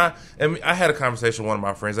pure. And I had a conversation with one of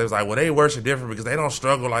my friends. They was like, well, they worship different because they don't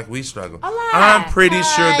struggle like we struggle. I'm pretty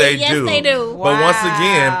sure they yes, do. they do. But once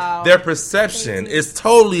again, their perception is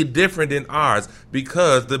totally different than ours,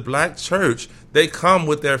 because the black church, they come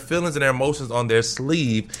with their feelings and their emotions on their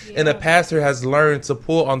sleeve, and the pastor has learned to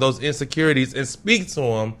pull on those insecurities and speak to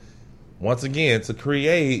them, once again, to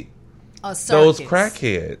create those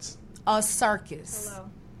crackheads. A circus. Hello.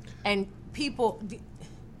 And people,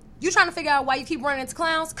 you trying to figure out why you keep running into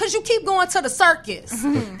clowns? Because you keep going to the circus.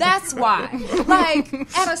 That's why. Like,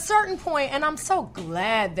 at a certain point, and I'm so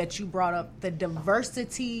glad that you brought up the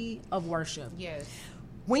diversity of worship. Yes.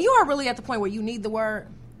 When you are really at the point where you need the word,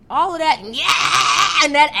 all of that,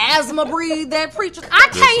 and that asthma breathe that preacher, I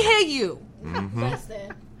can't hear you.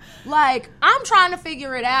 Listen. Like, I'm trying to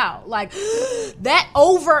figure it out. Like, that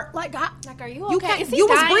over, like, Are you you okay? can't, Is he you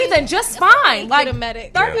was dying? breathing just It's fine. okay. Like Get a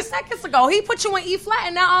medic. 30 seconds ago, he put you in E flat,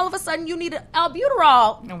 and now all of a sudden you need an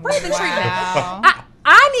albuterol breathing treatment.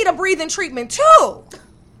 I need a breathing treatment too.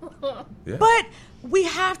 Yeah. But we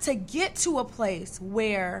have to get to a place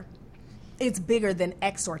where it's bigger than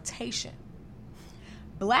exhortation.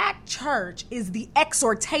 Black church is the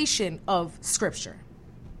exhortation of Scripture.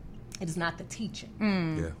 It is not the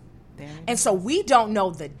teaching. Yeah. And so we don't know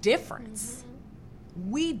the difference.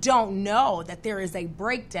 We don't know that there is a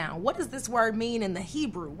breakdown. What does this word mean in the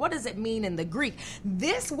Hebrew? What does it mean in the Greek?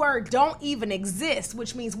 This word don't even exist,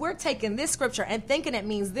 which means we're taking this scripture and thinking it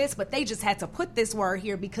means this, but they just had to put this word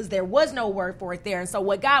here because there was no word for it there. And so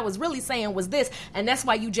what God was really saying was this, and that's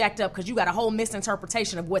why you jacked up, because you got a whole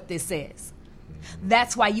misinterpretation of what this says.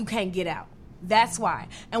 That's why you can't get out. That's why.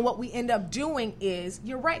 And what we end up doing is,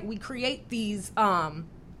 you're right, we create these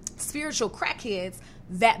spiritual crackheads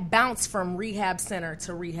that bounce from rehab center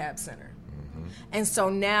to rehab center. And so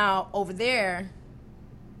now over there,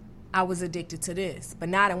 I was addicted to this, but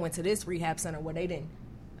now I went to this rehab center where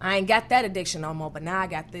I ain't got that addiction no more, but now I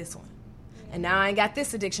got this one. And now I ain't got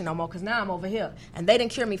this addiction no more because now I'm over here. And they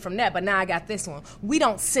didn't cure me from that, but now I got this one. We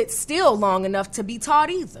don't sit still long enough to be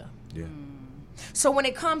taught either. Yeah. So when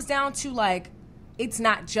it comes down to, like, it's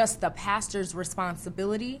not just the pastor's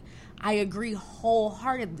responsibility, I agree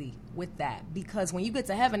wholeheartedly with that. Because when you get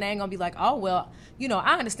to heaven, they ain't going to be like, oh, well, you know,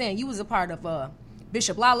 I understand you was a part of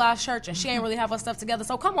Bishop Lala's church and she ain't really have her stuff together,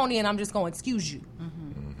 so come on in, I'm just going to excuse you.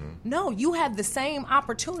 No, you have the same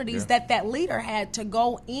opportunities that leader had to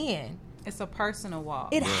go in. It's a personal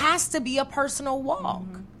walk. It has to be a personal walk.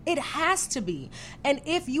 It has to be. And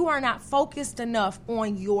if you are not focused enough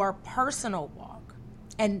on your personal walk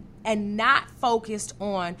and not focused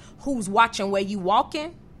on who's watching where you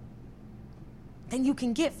walking, then you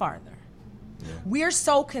can get farther. Yeah. We're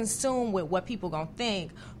so consumed with what people gonna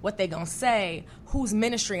think, what they gonna say, whose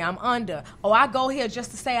ministry I'm under. Oh, I go here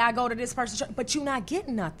just to say I go to this person's church, but you're not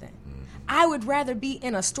getting nothing. I would rather be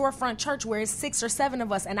in a storefront church where it's 6 or 7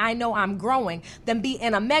 of us and I know I'm growing than be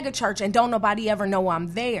in a mega church and don't nobody ever know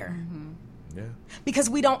I'm there. Yeah. Because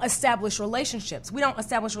we don't establish relationships. We don't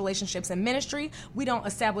establish relationships in ministry. We don't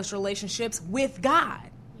establish relationships with God.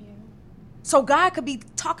 Yeah. So God could be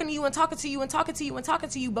talking to you and talking to you and talking to you and talking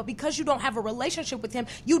to you, but because you don't have a relationship with him,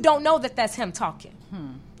 you don't know that that's him talking.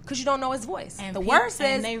 because you don't know his voice. And The peop- word and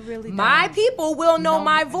says, they really my don't people will know know-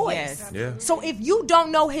 my voice. Yes. Yeah. So if you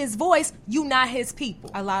don't know his voice, you not his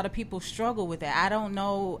people. A lot of people struggle with that. I don't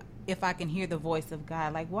know if I can hear the voice of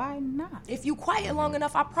God. Like, why not? If you quiet long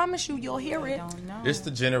enough, I promise you, you'll hear I it. don't know. It's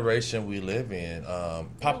the generation we live in,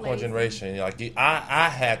 popcorn generation. Like I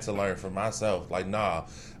had to learn for myself. Like, nah,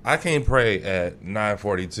 I can't pray at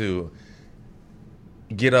 9:42,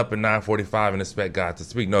 get up at 9:45 and expect God to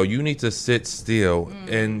speak. No, you need to sit still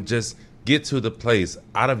and just get to the place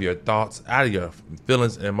out of your thoughts, out of your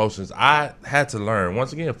feelings and emotions. I had to learn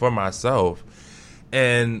once again for myself,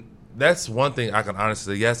 and that's one thing I can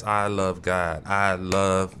honestly say. Yes, I love God. I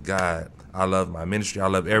love God. I love my ministry. I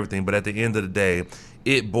love everything. But at the end of the day,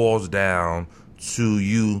 it boils down to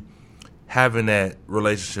you having that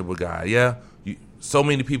relationship with God. Yeah, so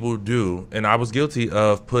many people do. And I was guilty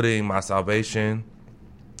of putting my salvation,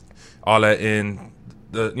 all that in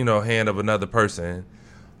the hand of another person.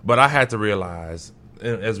 But I had to realize,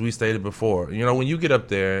 as we stated before, when you get up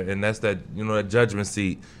there and that's that judgment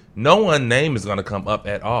seat, no one's name is going to come up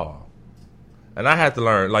at all. And I had to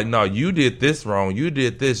learn, like, no, you did this wrong. You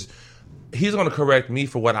did this. He's going to correct me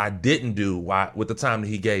for what I didn't do with the time that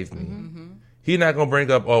he gave me. Mm-hmm. He's not going to bring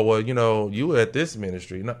up, oh, well, you were at this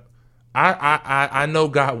ministry. No, I know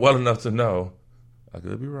God well enough to know. I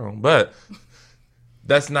could be wrong, but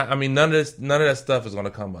that's not. I mean, none of that stuff is going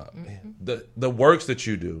to come up. Mm-hmm. The works that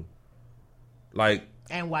you do, like,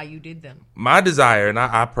 And why you did them. my desire, and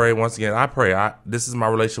I pray once again. I pray. This is my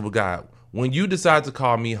relationship with God. When you decide to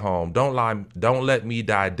call me home, don't lie. Don't let me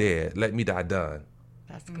die dead. Let me die done.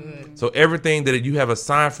 That's good. So everything that you have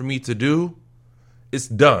assigned for me to do, it's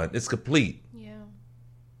done. It's complete. Yeah.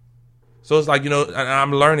 So it's like, and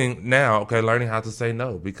I'm learning now, learning how to say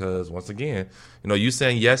no. Because once again, you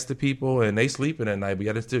saying yes to people and they sleeping at night, but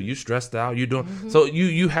yet it's still, you stressed out, you doing. Mm-hmm. So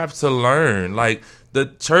you have to learn. Like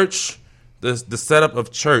the church, the setup of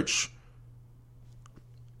church,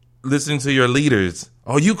 listening to your leaders.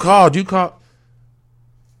 Oh, you called.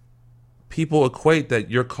 People equate that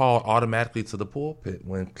you're called automatically to the pulpit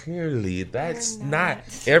when clearly that's not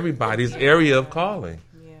everybody's area of calling.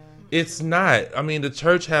 Yeah. It's not. I mean, the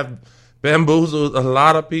church have bamboozled a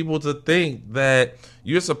lot of people to think that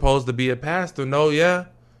you're supposed to be a pastor. No, yeah,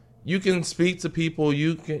 you can speak to people.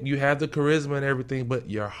 You have the charisma and everything, but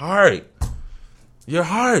your heart.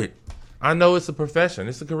 I know it's a profession.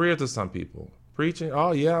 It's a career to some people. Preaching.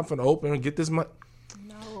 Oh yeah, I'm gonna open and get this money.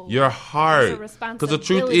 Your heart, because the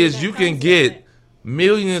truth is you can get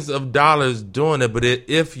millions of dollars doing it, but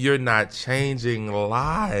if you're not changing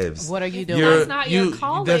lives, what are you doing? That's not your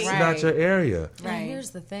calling. That's not your area. Right. And here's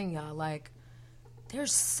the thing, y'all. Like,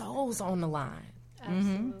 there's souls on the line.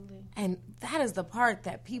 Absolutely. And that is the part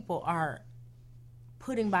that people are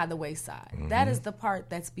putting by the wayside. Mm-hmm. That is the part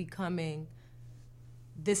that's becoming,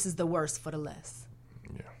 this is the worst for the less.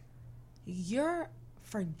 Yeah. You're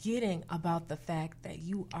forgetting about the fact that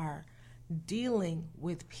you are dealing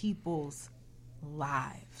with people's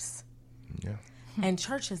lives. Yeah. And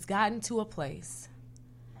church has gotten to a place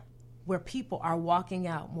where people are walking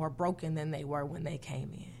out more broken than they were when they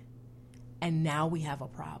came in. And now we have a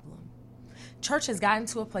problem. Church has gotten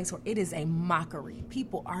to a place where it is a mockery.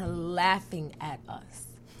 People are laughing at us.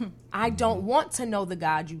 I don't want to know the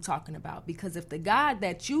God you're talking about, because if the God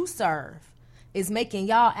that you serve is making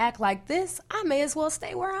y'all act like this, I may as well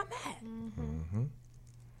stay where I'm at. Mm-hmm.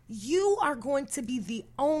 You are going to be the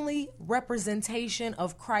only representation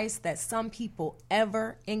of Christ that some people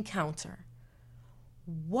ever encounter.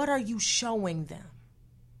 What are you showing them?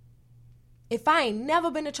 If I ain't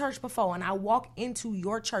never been to church before and I walk into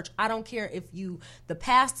your church, I don't care if you the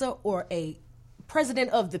pastor or a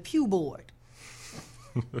president of the pew board.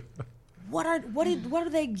 What do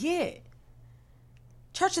they get?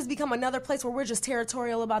 Church has become another place where we're just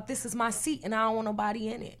territorial about, this is my seat and I don't want nobody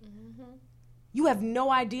in it. Mm-hmm. You have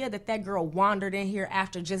no idea that girl wandered in here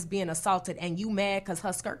after just being assaulted and you mad because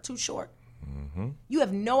her skirt too short. Mm-hmm. You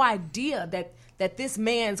have no idea that this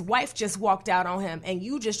man's wife just walked out on him and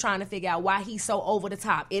you just trying to figure out why he's so over the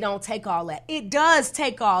top. It don't take all that. It does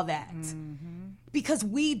take all that. Mm-hmm. Because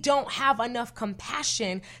we don't have enough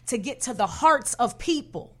compassion to get to the hearts of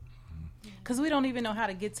people. Because we don't even know how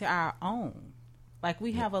to get to our own. Like,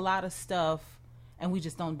 we have a lot of stuff, and we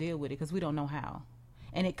just don't deal with it because we don't know how.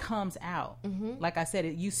 And it comes out. Mm-hmm. Like I said,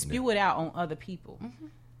 you spew it out on other people.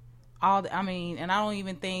 Mm-hmm. And I don't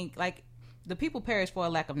even think, like, the people perish for a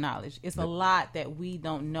lack of knowledge. It's a lot that we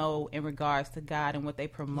don't know in regards to God and what they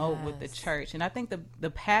promote with the church. And I think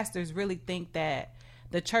the pastors really think that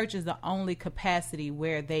the church is the only capacity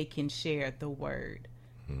where they can share the word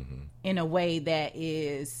in a way that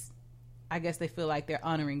is I guess they feel like they're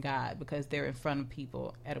honoring God because they're in front of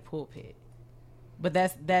people at a pulpit. But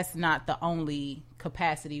that's not the only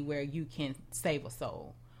capacity where you can save a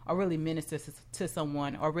soul or really minister to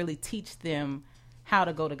someone or really teach them how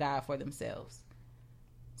to go to God for themselves.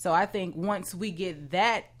 So I think once we get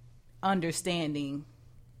that understanding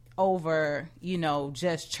over,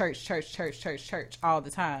 just church all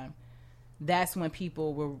the time, that's when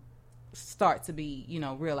people will start to be,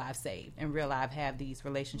 real life saved and real life have these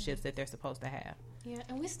relationships that they're supposed to have. Yeah,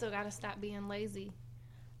 and we still got to stop being lazy.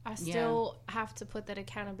 I still have to put that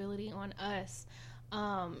accountability on us.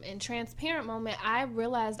 In transparent moment, I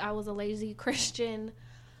realized I was a lazy Christian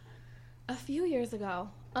a few years ago.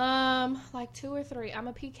 Like 2 or 3. I'm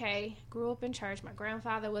a PK, grew up in church. My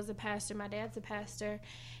grandfather was a pastor. My dad's a pastor.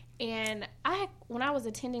 And when I was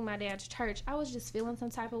attending my dad's church, I was just feeling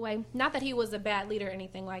some type of way. Not that he was a bad leader or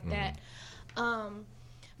anything like that.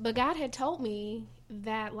 But God had told me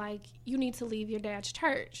that, like, you need to leave your dad's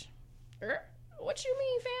church. What you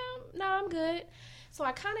mean, fam? No, I'm good. So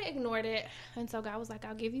I kind of ignored it. And so God was like,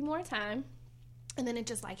 I'll give you more time. And then it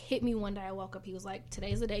just, like, hit me one day. I woke up. He was like,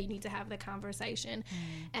 today's the day you need to have the conversation.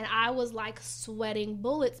 And I was, like, sweating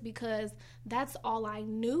bullets because that's all I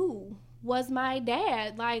knew was my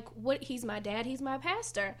dad. Like, he's my dad. He's my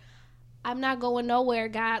pastor. I'm not going nowhere,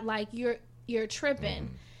 God. Like, you're tripping.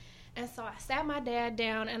 And so I sat my dad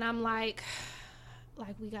down, and I'm like,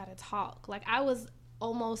 we got to talk. Like, I was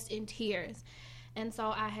almost in tears. And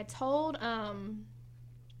so I had told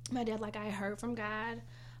my dad, like, I heard from God.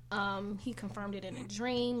 He confirmed it in a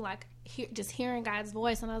dream, like, just hearing God's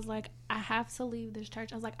voice. And I was like, I have to leave this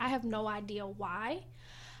church. I was like, I have no idea why.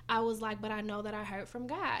 I was like, but I know that I heard from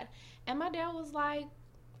God. And my dad was like,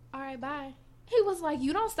 all right, bye. He was like,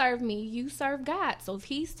 you don't serve me, you serve God. So if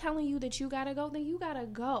he's telling you that you gotta go, then you gotta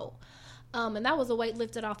go. And that was a weight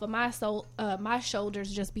lifted off of my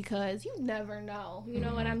shoulders, just because you never know. You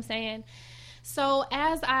know what I'm saying? So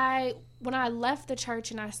when I left the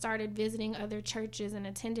church and I started visiting other churches and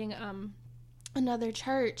attending another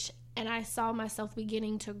church, and I saw myself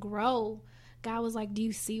beginning to grow, God was like, do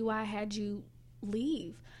you see why I had you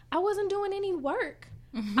leave? I wasn't doing any work.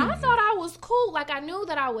 I thought I was cool. Like, I knew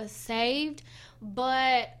that I was saved,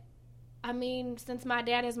 but I mean, since my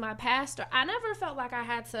dad is my pastor, I never felt like I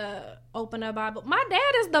had to open a Bible. My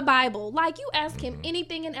dad is the Bible. Like, you ask him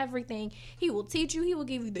anything and everything, he will teach you. He will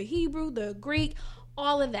give you the Hebrew, the Greek,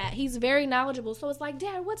 all of that. He's very knowledgeable. So it's like,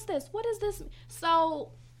 Dad, what's this? What is this?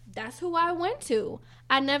 So that's who I went to.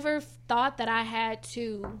 I never thought that I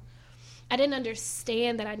didn't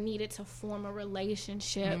understand that I needed to form a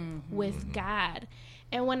relationship with God.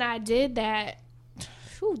 And when I did that,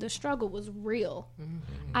 the struggle was real.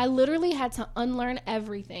 I literally had to unlearn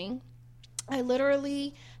everything. I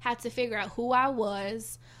literally had to figure out who I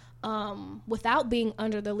was without being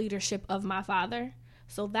under the leadership of my father.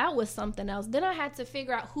 So that was something else. Then I had to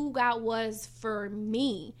figure out who God was for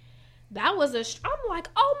me. That was I'm like,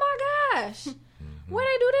 oh my gosh, where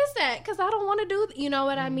they do this at? Because I don't want to do, you know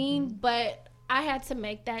what I mean? But I had to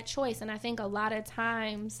make that choice. And I think a lot of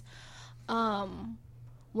times,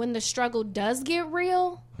 when the struggle does get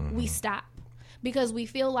real, we stop. Because we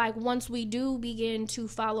feel like once we do begin to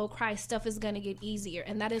follow Christ, stuff is going to get easier.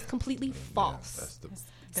 And that is completely false.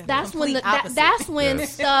 That's when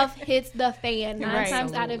stuff hits the fan 9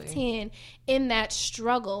 times out of 10 in that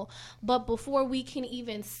struggle. But before we can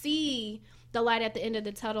even see the light at the end of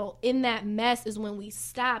the tunnel, in that mess is when we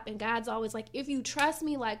stop. And God's always like, if you trust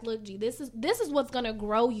me, like, look, G, this is what's going to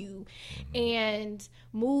grow you and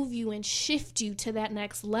move you and shift you to that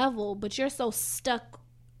next level. But you're so stuck.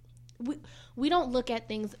 We don't look at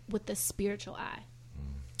things with the spiritual eye.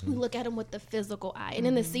 We look at them with the physical eye. And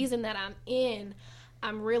in the season that I'm in,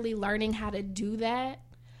 I'm really learning how to do that,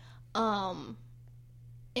 and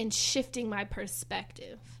shifting my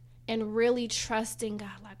perspective and really trusting God.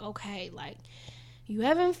 Like, okay, like, you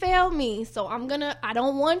haven't failed me, so I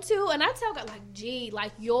don't want to. And I tell God, like, gee,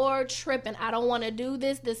 like, you're tripping. I don't want to do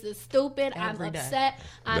this. This is stupid. I'm upset.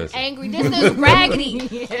 I'm angry. This is raggedy.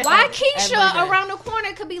 Why Keisha around the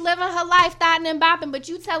corner could be living her life, thotting and bopping, but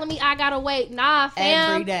you telling me I gotta wait? Nah,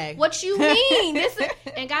 fam. Every day. What you mean?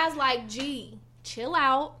 And God's like, gee, chill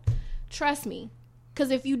out. Trust me.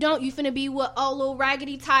 Because if you don't, you finna be with little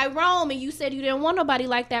raggedy Tyrone, and you said you didn't want nobody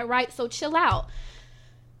like that, right? So chill out.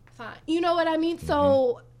 Fine. You know what I mean?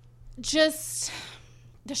 So just,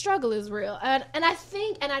 the struggle is real. And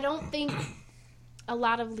I don't think a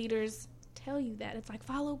lot of leaders tell you that. It's like,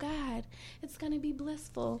 follow God. It's going to be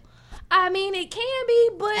blissful. I mean, it can be,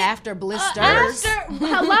 but after blisters.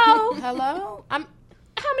 Hello?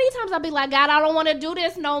 How many times I'll be like, God, I don't want to do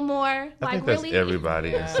this no more. I think that's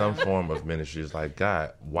everybody in some form of ministry is like,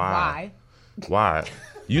 God, why? Why?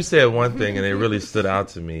 You said one thing and it really stood out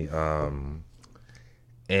to me.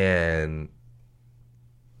 And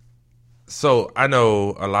so I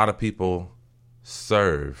know a lot of people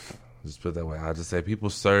serve. Just put it that way. I just say people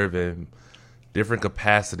serve in different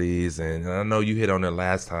capacities, and I know you hit on it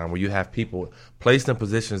last time, where you have people placed in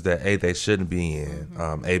positions that they shouldn't be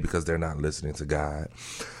in, because they're not listening to God.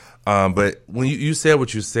 But when you said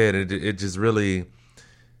what you said, it just really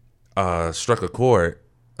struck a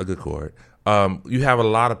good chord. You have a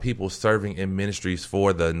lot of people serving in ministries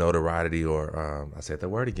for the notoriety, or I said that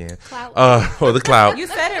word again, Clout. or the clout. You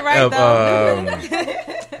said it right, though.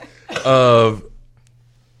 Of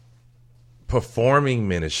performing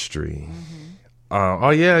ministry.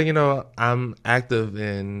 I'm active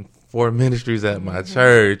in 4 ministries at my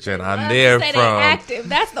church, and I'm there Say they from active.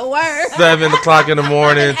 That's the word. 7 o'clock in the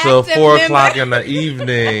morning till active 4 member. o'clock in the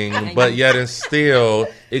evening. But yet and still,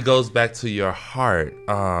 it goes back to your heart.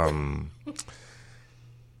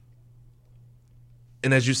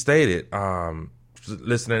 And as you stated,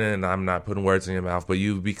 listening, and I'm not putting words in your mouth, but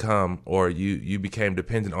you became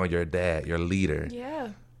dependent on your dad, your leader. Yeah.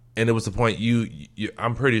 And it was the point you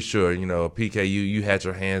I'm pretty sure, PK, you had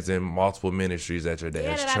your hands in multiple ministries at your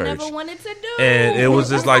dad's that church. I never wanted to do. And it was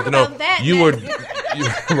just like, About that you were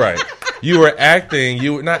next. right. You were acting,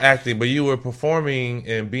 you were not acting, but you were performing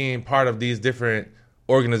and being part of these different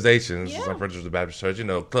organizations, like for instance, the Baptist Church,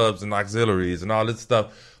 clubs and auxiliaries and all this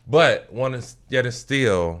stuff. But yet and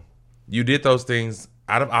still, you did those things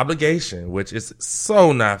out of obligation, which is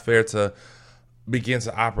so not fair to begin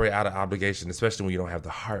to operate out of obligation, especially when you don't have the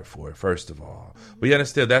heart for it, first of all. But yet and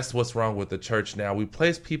still, that's what's wrong with the church now. We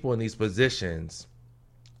place people in these positions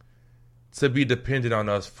to be dependent on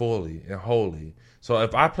us fully and wholly. So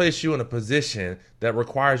if I place you in a position that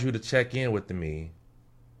requires you to check in with me,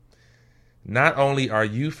 not only are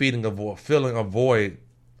you filling a void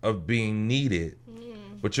of being needed,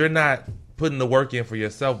 but you're not putting the work in for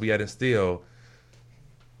yourself, but yet and still,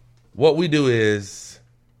 what we do is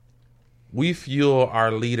we fuel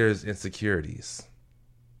our leaders' insecurities.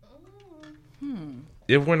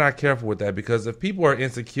 If we're not careful with that, because if people are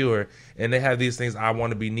insecure and they have these things, I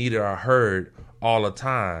want to be needed or heard all the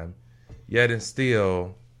time, yet and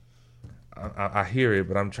still, I hear it,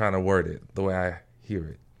 but I'm trying to word it the way I hear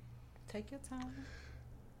it. Take your time.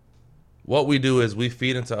 What we do is we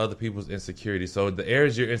feed into other people's insecurity. So the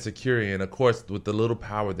areas you're insecure in, of course, with the little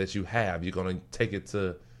power that you have, you're going to take it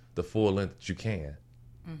to the full length that you can.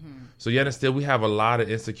 So yet and still, we have a lot of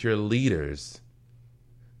insecure leaders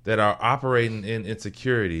that are operating in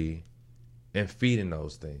insecurity and feeding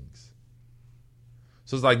those things.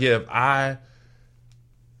 So it's like, if I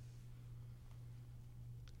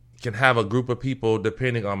can have a group of people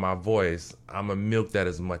depending on my voice, I'm going to milk that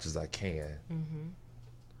as much as I can.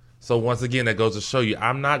 So once again, that goes to show you,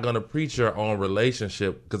 I'm not going to preach your own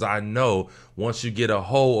relationship, because I know once you get a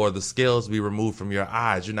hole or the scales be removed from your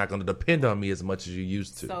eyes, you're not going to depend on me as much as you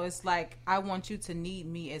used to. So it's like, I want you to need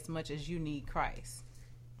me as much as you need Christ.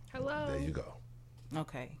 Hello. There you go.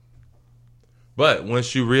 Okay. But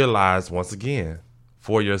once you realize, once again,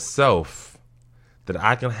 for yourself, that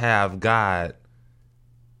I can have God,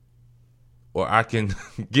 or I can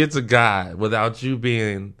get to God without you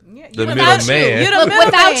being the middleman.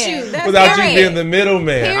 Without you being the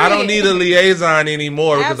middleman. I don't need a liaison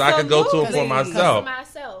anymore, because I can go to him for myself.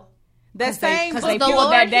 That same because they The pulled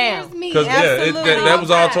Lord that hears down. me. Because Absolutely. that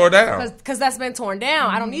was all torn down. Because that's been torn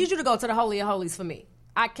down. I don't need you to go to the Holy of Holies for me.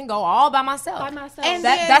 I can go all by myself. And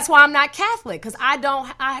That's why I'm not Catholic, because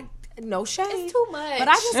no shame. It's too much. But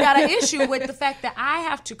I just got an issue with the fact that I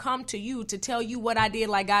have to come to you to tell you what I did,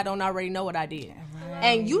 like God don't already know what I did.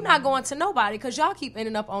 And you not going to nobody, because y'all keep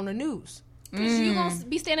ending up on the news. Because you going to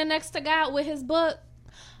be standing next to God with his book,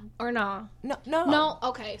 or nah? No?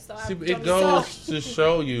 Okay. So See, it goes to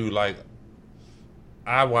show you, like,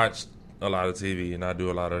 I watch a lot of TV and I do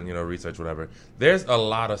a lot of research, whatever. There's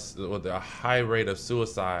a high rate of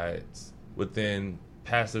suicides within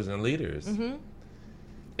pastors and leaders,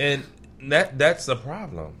 and that's a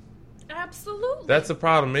problem. Absolutely. That's a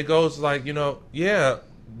problem. It goes like,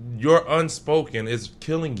 your unspoken is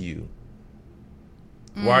killing you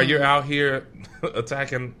while you're out here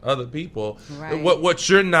attacking other people. Right. What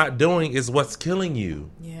you're not doing is what's killing you.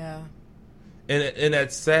 Yeah. And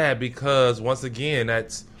that's sad, because once again,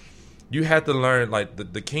 you have to learn, like,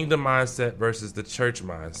 the kingdom mindset versus the church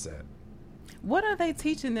mindset. What are they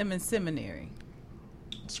teaching them in seminary?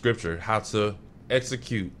 Scripture, how to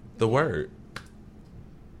execute the word.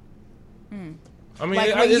 I mean,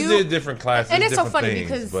 Like, it's different classes, and it's so different funny things,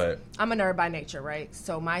 because but I'm a nerd by nature, right?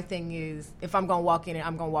 So my thing is, if I'm gonna walk in it,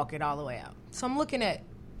 I'm gonna walk it all the way out. So I'm looking at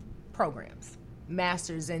programs.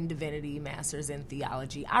 master's in divinity, master's in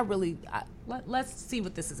theology. Let's see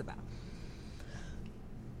what this is about.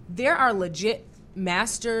 There are legit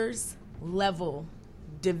master's level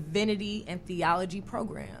divinity and theology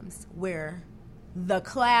programs where the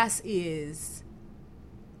class is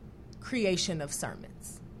creation of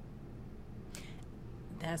sermons.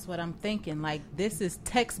 That's what I'm thinking. Like, this is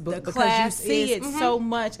textbook The because class you see is- it so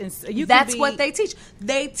much, and you That's can be, what they teach.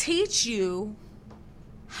 They teach you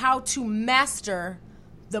how to master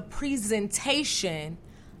the presentation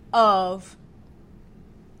of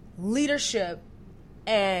leadership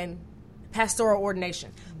and pastoral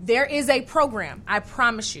ordination. There is a program, I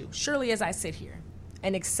promise you, surely as I sit here,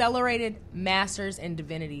 an accelerated master's in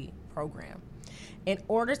divinity program. In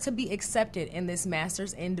order to be accepted in this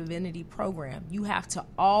master's in divinity program, you have to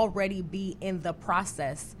already be in the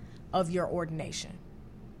process of your ordination.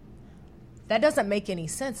 That doesn't make any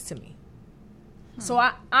sense to me. So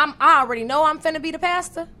I already know I'm finna be the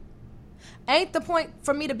pastor. Ain't the point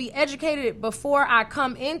for me to be educated before I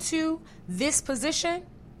come into this position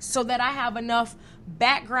so that I have enough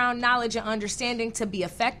background knowledge and understanding to be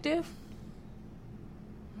effective?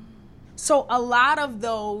 So a lot of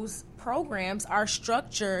those programs are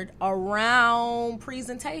structured around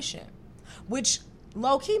presentation, which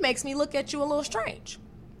low-key makes me look at you a little strange,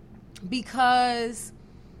 because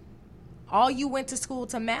all you went to school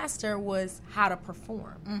to master was how to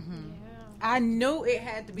perform. I knew it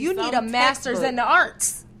had to be. You need a master's in the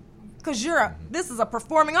arts, because this is a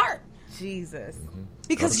performing art. Jesus.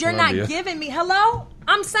 Because Go to you're not Columbia. giving me, hello?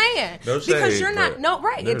 I'm saying. No because shade, you're not, but no,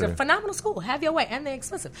 right. It's a literally. phenomenal school. Have your way. And they're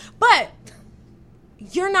expensive. But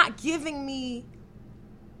you're not giving me,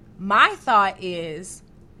 my thought is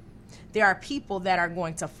there are people that are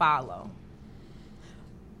going to follow.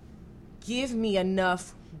 Give me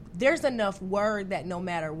enough, there's enough word that no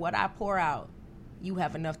matter what I pour out, you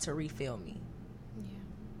have enough to refill me.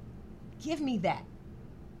 Give me that.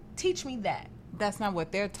 Teach me that. That's not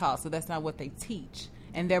what they're taught, so that's not what they teach.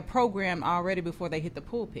 And they're programmed already before they hit the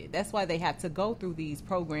pulpit. That's why they have to go through these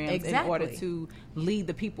programs in order Exactly. to lead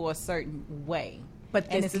the people a certain way. But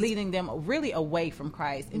And this it's is- leading them really away from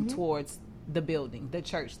Christ and towards the building, the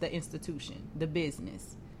church, the institution, the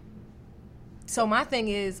business. So my thing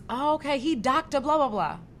is, oh, okay, he Dr. blah, blah,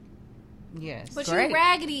 blah. Yes. But Great. you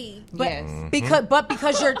raggedy. But Yes.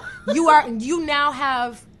 because you now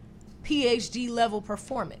have PhD level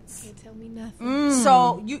performance. Can't tell me nothing.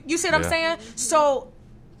 So you see what I'm Yeah. saying? So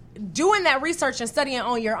doing that research and studying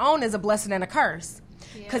on your own is a blessing and a curse.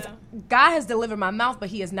 Because Yeah. God has delivered my mouth, but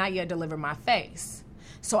he has not yet delivered my face.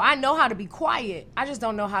 So I know how to be quiet. I just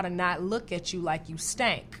don't know how to not look at you like you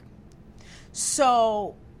stink.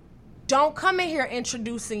 So don't come in here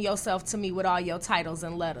introducing yourself to me with all your titles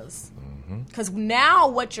and letters. Because now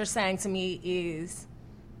what you're saying to me is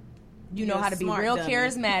you know You're how a to be smart real dummy.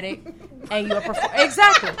 charismatic and you're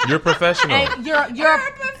exactly. You're professional. And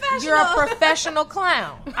you're a professional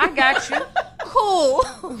clown. I got you. Cool.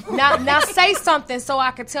 Now say something so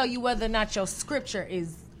I can tell you whether or not your scripture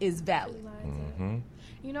is valid.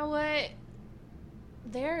 You know what?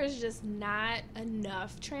 There is just not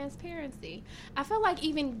enough transparency. I feel like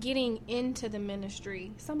even getting into the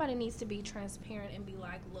ministry, somebody needs to be transparent and be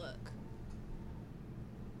like, look,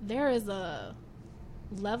 there is a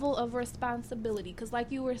level of responsibility. Because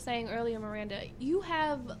like you were saying earlier, Miranda, you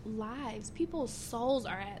have lives. People's souls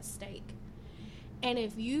are at stake. And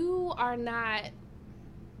if you are not,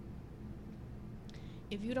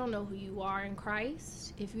 if you don't know who you are in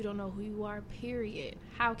Christ, if you don't know who you are, period,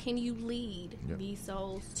 how can you lead Yep. these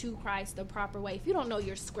souls to Christ the proper way? If you don't know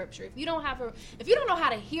your scripture, if you don't know how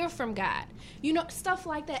to hear from God, you know, stuff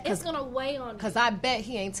like that, it's gonna weigh on you. Because I bet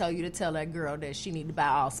he ain't tell you to tell that girl that she need to buy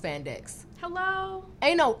all spandex. Hello?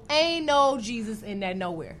 Ain't no Jesus in that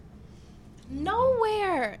nowhere.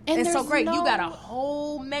 Nowhere. And It's so there's great. no- You got a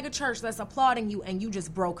whole mega church that's applauding you, and you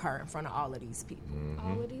just broke her in front of all of these people.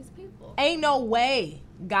 all of these people. Ain't no way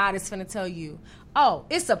God is finna tell you, oh,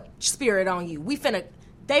 it's a spirit on you.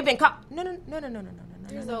 They've been caught. No.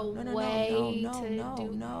 There's no, a no, way no, to no,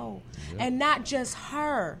 do no. And not just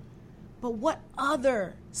her, but what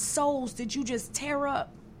other souls did you just tear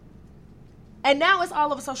up? And now it's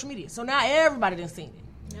all over social media. So now everybody done seen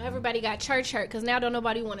it. Now everybody got church hurt because now don't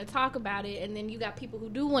nobody want to talk about it, and then you got people who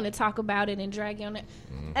do want to talk about it and drag you on it.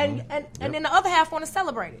 And then the other half want to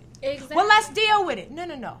celebrate it. Exactly. Well, let's deal with it.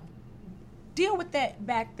 No. Deal with that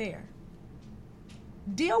back there.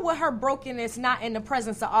 Deal with her brokenness not in the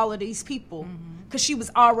presence of all of these people, because she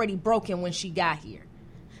was already broken when she got here.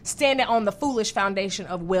 Standing on the foolish foundation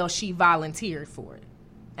of, well, she volunteered for it.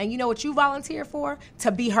 And you know what you volunteered for?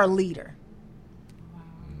 To be her leader.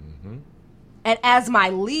 And as my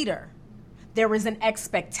leader, there is an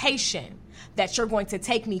expectation that you're going to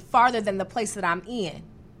take me farther than the place that I'm in.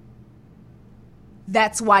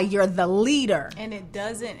 That's why you're the leader. And it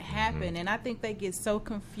doesn't happen. And I think they get so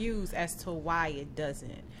confused as to why it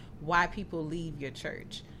doesn't. Why people leave your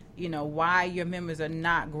church. You know, why your members are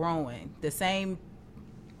not growing. The same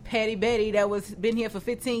petty Betty that was been here for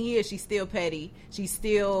 15 years, she's still petty. She's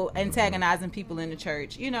still antagonizing people in the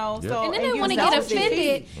church. You know, Yep. so And then and they you want to know get it.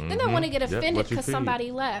 offended. Then they want to get Yep, offended what you because feed.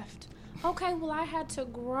 somebody left. Okay, well, I had to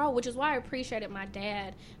grow, which is why I appreciated my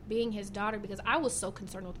dad being his daughter, because I was so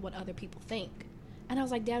concerned with what other people think. And I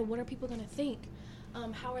was like, Dad, what are people going to think?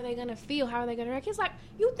 How are they going to feel? How are they going to react? He's like,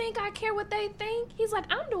 you think I care what they think? He's like,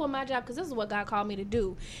 I'm doing my job because this is what God called me to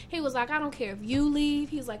do. He was like, I don't care if you leave.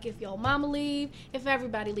 He's like, if your mama leave, if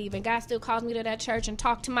everybody leave, and God still calls me to that church and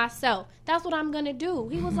talk to myself. That's what I'm going to do.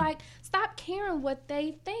 He was like, stop caring what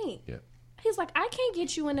they think. Yeah. He's like, I can't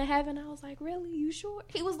get you into heaven. I was like, really? You sure?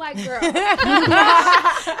 He was like, girl. You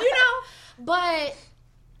know? But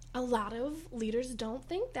a lot of leaders don't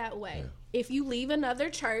think that way. Yeah. If you leave another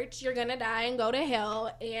church, you're going to die and go to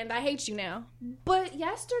hell, and I hate you now. But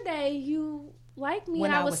yesterday, you liked me,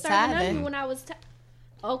 When and I I was was serving under tithing. you when I was...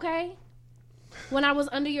 okay. When I was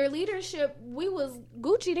under your leadership, we was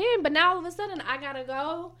Gucci then, but now all of a sudden, I got to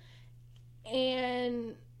go,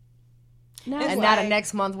 and... Now And what? now the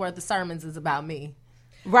next month worth of sermons is about me.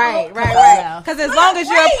 Right. Yeah. Because as long as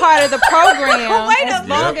you're a part of the program, Wait a as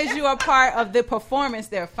long minute. as you're a part of the performance,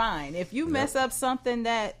 they're fine. If you mess up something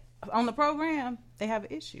that on the program, they have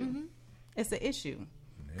an issue. It's an issue.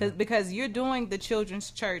 Because you're doing the children's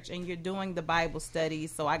church and you're doing the Bible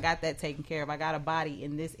studies, so I got that taken care of. I got a body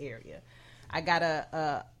in this area. I got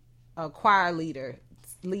a choir leader,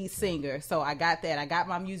 lead singer, so I got that. I got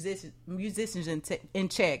my musicians in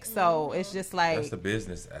check. So it's just like That's the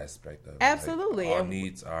business aspect of it. Absolutely. Like, all And-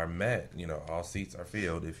 needs are met. You know, all seats are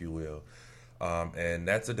filled, if you will. And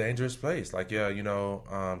that's a dangerous place. Like, yeah, you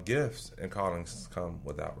know, gifts and callings come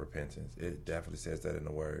without repentance. It definitely says that in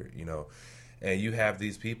the word, you know. And you have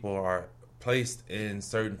these people are placed in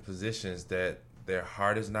certain positions that their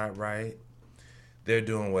heart is not right. They're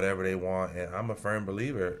doing whatever they want, and I'm a firm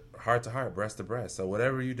believer, heart to heart, breast to breast. So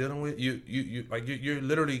whatever you're dealing with, you're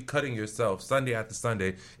literally cutting yourself Sunday after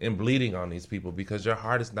Sunday and bleeding on these people because your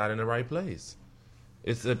heart is not in the right place.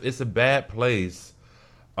 It's a bad place,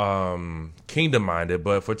 kingdom minded,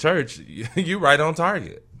 but for church, you're right on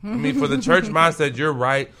target. I mean, for the church mindset, you're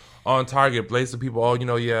right on target. Place of people, oh, you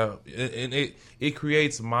know, yeah, and it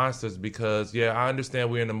creates monsters because, yeah, I understand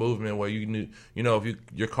we're in a movement where you know, if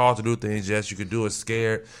you're called to do things, yes, you could do it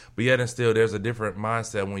scared, but yet and still, there's a different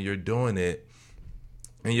mindset when you're doing it,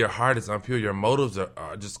 and your heart is unpure, your motives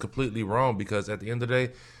are just completely wrong because at the end of the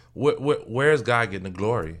day, where is God getting the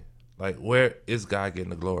glory? Like, where is God getting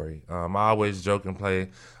the glory? I always joke and play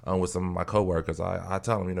with some of my coworkers. I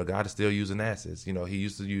tell them, you know, God is still using asses. You know, he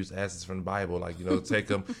used to use asses from the Bible, like, you know, take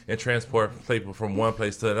them and transport people from one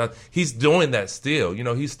place to another. He's doing that still. You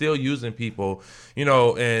know, he's still using people, you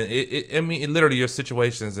know, and it literally your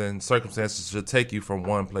situations and circumstances should take you from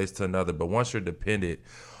one place to another. But once you're dependent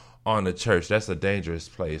on the church, that's a dangerous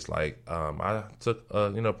place. Like, I took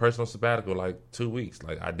personal sabbatical like 2 weeks.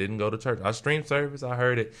 Like, I didn't go to church. I streamed service, I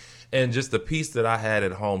heard it, and just the peace that I had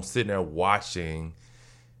at home, sitting there watching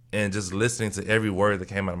and just listening to every word that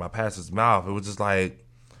came out of my pastor's mouth, it was just like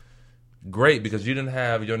great because you didn't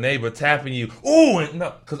have your neighbor tapping you. Ooh, and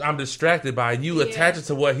no, because I'm distracted by you attaching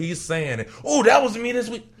to what he's saying. And, ooh, that was me this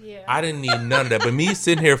week. Yeah. I didn't need none of that, but me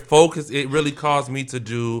sitting here focused, it really caused me to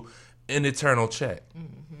do an eternal check.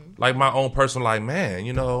 Like my own personal, like, man,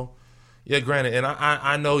 you know, yeah, granted, and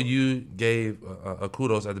I know you gave a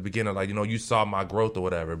kudos at the beginning, like, you know, you saw my growth or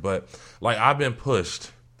whatever, but like I've been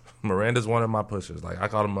pushed. Miranda's one of my pushers. Like I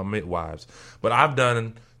call them my midwives, but I've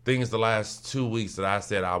done things the last 2 weeks that I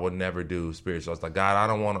said I would never do spiritual. It's like, God, I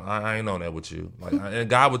don't want to, I ain't on that with you. Like, and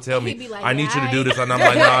God would tell me, He'd be like, I need you to "Right." do this. And I'm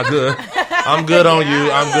like, nah, good. I'm good on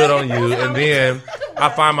you. I'm good on you. And then I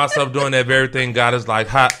find myself doing that very thing. God is like,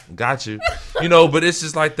 ha, got you. You know, but it's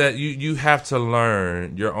just like that. You have to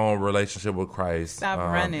learn your own relationship with Christ. stop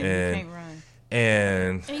running. You can't run.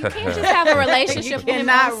 And And you can't just have a relationship You with him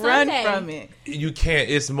cannot on run Sunday. from it. you can't.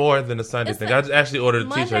 It's more than a Sunday It's thing. like I actually ordered a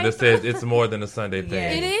T-shirt Monday that says it's more than a Sunday thing.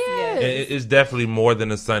 Yes. It is. Yes. And it's definitely more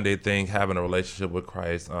than a Sunday thing, having a relationship with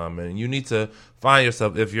Christ. And you need to find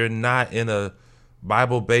yourself, if you're not in a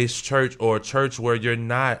Bible-based church or a church where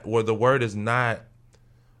the word is not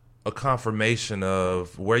a confirmation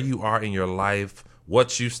of where you are in your life,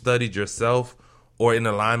 what you studied yourself, or in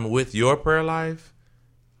alignment with your prayer life,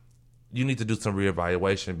 you need to do some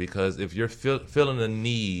reevaluation, because if you're feeling a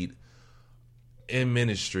need in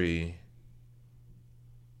ministry,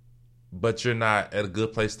 but you're not at a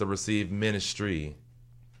good place to receive ministry,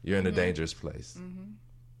 you're in a dangerous place.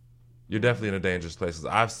 You're definitely in a dangerous place. 'Cause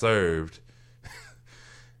I've served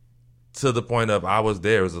to the point of I was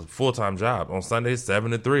there. It was a full-time job on Sundays,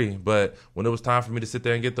 7 to 3. But when it was time for me to sit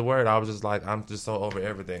there and get the word, I was just like, I'm just so over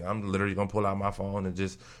everything. I'm literally going to pull out my phone and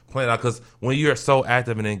just play it out. Because when you're so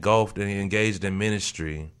active and engulfed and engaged in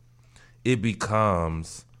ministry, it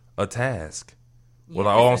becomes a task. Well,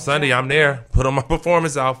 like, on Sunday, I'm there. Put on my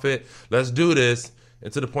performance outfit. Let's do this.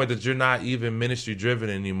 And to the point that you're not even ministry-driven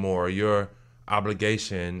anymore. Your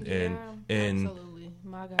obligation and Absolutely.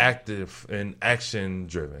 My God. active and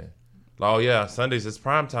action-driven. Oh yeah, Sundays it's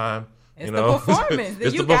prime time. It's you the know, performance.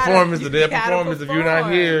 it's You the gotta- performance. you The damn gotta performance. If you're not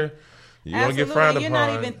perform. here, you're gonna get frowned upon. You're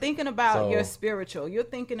not even thinking about So- your spiritual. You're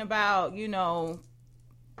thinking about,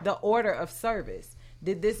 the order of service.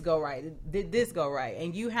 Did this go right? Did this go right?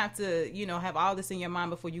 And you have to, have all this in your mind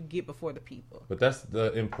before you get before the people. But that's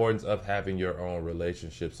the importance of having your own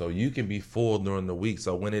relationship, so you can be full during the week.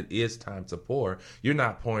 So when it is time to pour, you're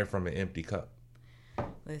not pouring from an empty cup.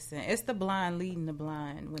 Listen, it's the blind leading the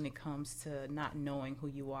blind when it comes to not knowing who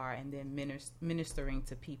you are and then ministering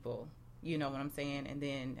to people. You know what I'm saying? And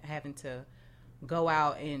then having to go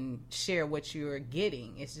out and share what you're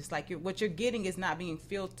getting. It's just like what you're getting is not being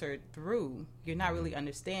filtered through. You're not really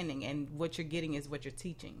understanding, and what you're getting is what you're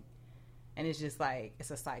teaching. And it's just like, it's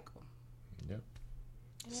a cycle. Yep.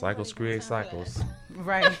 Cycles create cycles.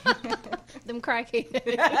 Right. Them crackheads.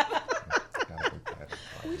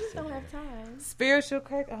 We just don't have time. Spiritual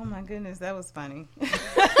crack. Oh my goodness, that was funny.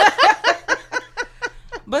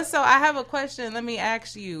 But so I have a question. Let me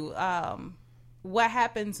ask you, what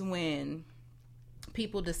happens when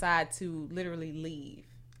people decide to literally leave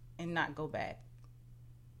and not go back?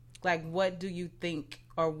 Like, what do you think,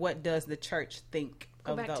 or what does the church think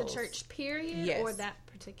Go of back those? to church, period, Yes. or that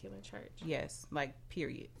particular church? Yes, like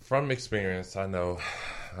period. From experience, I know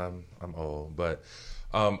I'm old, but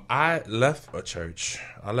I left a church.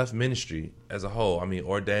 I left ministry as a whole. I mean,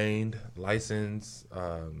 ordained, licensed,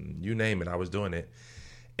 you name it. I was doing it.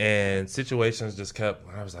 And situations just kept,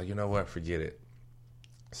 I was like, you know what, forget it.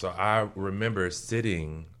 So I remember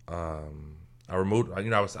sitting, I removed,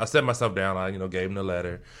 I set myself down. I, gave him the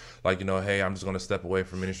letter, like, hey, I'm just going to step away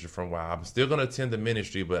from ministry for a while. I'm still going to attend the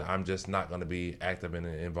ministry, but I'm just not going to be active and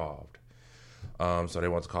involved. So they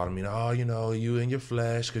want to call me, you in your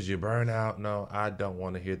flesh because you burn out. No, I don't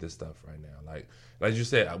want to hear this stuff right now. Like you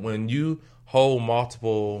said, when you hold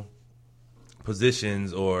multiple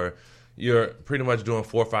positions, or you're pretty much doing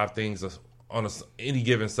 4 or 5 things on any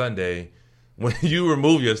given Sunday, when you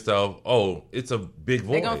remove yourself, it's a big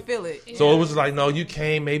void. They're going to feel it. So it was like, no, you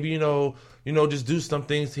came, maybe, just do some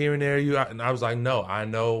things here and there. And I was like, no, I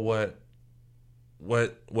know what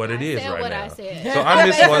it is right now. I said. So I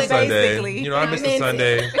missed one Sunday. Basically. I missed a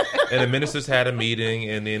Sunday, and the ministers had a meeting,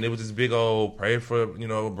 and then it was this big old pray for,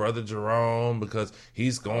 Brother Jerome because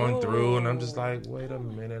he's going through, and I'm just like, wait a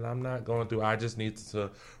minute, I'm not going through. I just need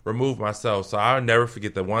to remove myself. So I'll never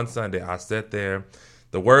forget that one Sunday I sat there,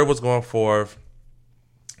 the word was going forth.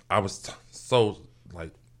 I was so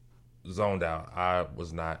zoned out. I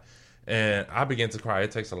was not, and I began to cry.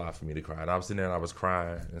 It takes a lot for me to cry, and I was sitting there and I was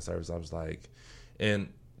crying in service. I was like.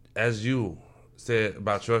 And as you said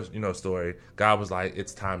about your, story, God was like,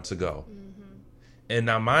 it's time to go. Mm-hmm. And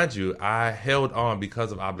now, mind you, I held on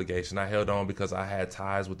because of obligation. I held on because I had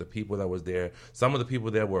ties with the people that was there. Some of the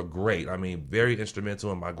people there were great. I mean, very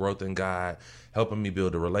instrumental in my growth in God, helping me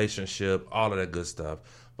build a relationship, all of that good stuff.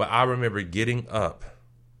 But I remember getting up,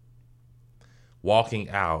 walking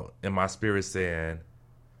out, and my spirit saying,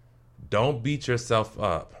 don't beat yourself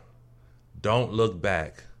up. Don't look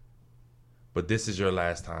back. But this is your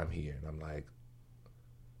last time here. And I'm like,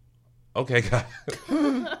 okay, God.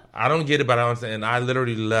 I don't get it, but I understand. And I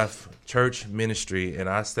literally left church ministry, and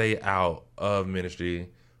I stayed out of ministry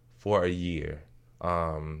for a year.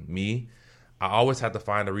 I always have to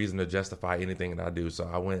find a reason to justify anything that I do. So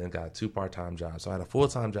I went and got 2 part-time jobs. So I had a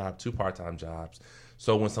full-time job, 2 part-time jobs.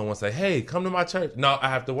 So when someone say, hey, come to my church, no, I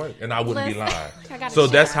have to work. And I wouldn't be lying. So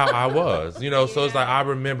that's how I was, So it's like I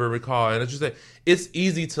recall. And as you say, it's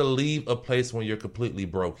easy to leave a place when you're completely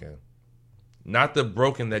broken. Not the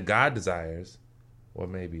broken that God desires. Or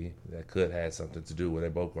maybe that could have something to do with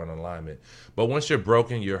it. Both run in alignment. But once you're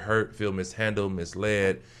broken, you're hurt, feel mishandled,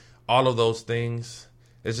 misled, all of those things.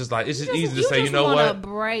 It's just easy to say, you know what?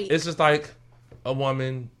 It's just like a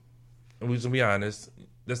woman, and we just be honest,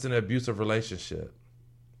 that's in an abusive relationship.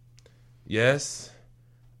 Yes,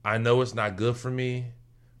 I know it's not good for me,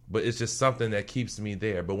 but it's just something that keeps me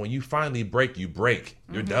there. But when you finally break, you break.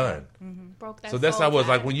 You're done. Broke that So that's how it soul was.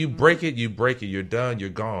 Like tie. when you break it, you're done, you're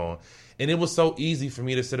gone. And it was so easy for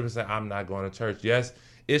me to sit up and say, I'm not going to church. Yes,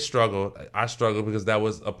 it struggled. I struggled because that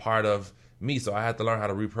was a part of me. So I had to learn how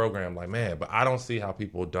to reprogram. Like, man, but I don't see how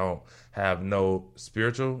people don't have no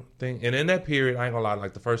spiritual thing. And in that period, I ain't gonna lie,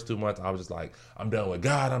 like the first 2 months, I was just like, I'm done with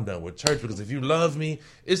God. I'm done with church. Because if you love me,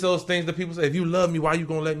 it's those things that people say, if you love me, why you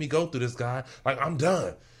gonna let me go through this, God? Like, I'm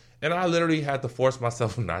done. And I literally had to force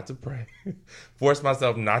myself not to pray, force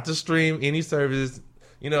myself not to stream any services.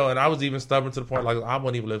 You know, and I was even stubborn to the point, like, I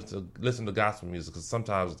wouldn't even listen to gospel music because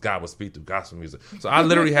sometimes God would speak through gospel music. So I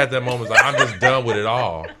literally had that moment, like, I'm just done with it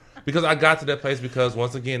all. Because I got to that place because,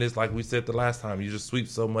 once again, it's like we said the last time, you just sweep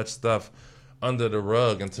so much stuff under the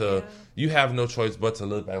rug until you have no choice but to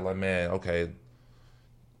look back like, man, okay,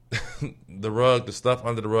 the stuff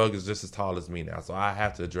under the rug is just as tall as me now. So I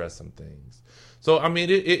have to address some things. So, I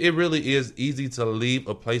mean, it really is easy to leave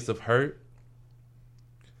a place of hurt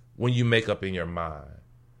when you make up in your mind.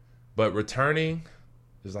 But returning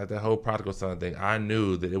is like that whole prodigal son thing. I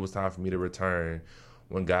knew that it was time for me to return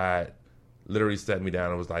when God literally set me down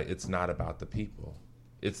and was like, it's not about the people.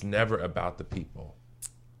 It's never about the people.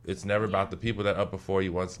 It's never about the people that are up before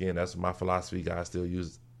you. Once again, that's my philosophy God still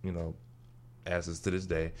use, you know, as is to this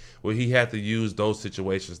day. Well, he had to use those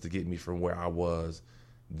situations to get me from where I was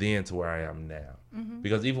then to where I am now.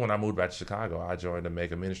 Because even when I moved back to Chicago, I joined the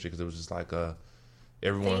Mega Ministry because it was just like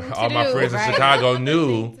everyone, all my friends in Chicago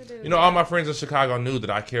knew, you know, all my friends in Chicago knew that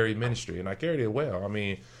I carried ministry, and I carried it well. I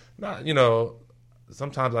mean, not, you know,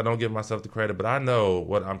 sometimes I don't give myself the credit, but I know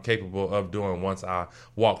what I'm capable of doing once I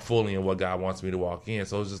walk fully in what God wants me to walk in.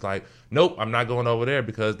 So it's just like, nope, I'm not going over there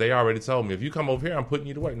because they already told me, if you come over here, I'm putting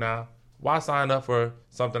you to work. Now, why sign up for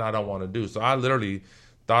something I don't want to do? So I literally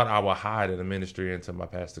thought I would hide in the ministry until my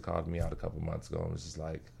pastor called me out a couple months ago and was just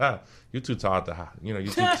like, you're too tall to hide. You know,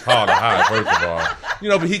 you're too tall to hide, first of all. You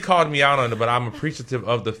know, but he called me out on it, but I'm appreciative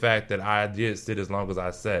of the fact that I did sit as long as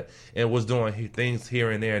I sat and was doing things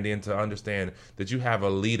here and there, and then to understand that you have a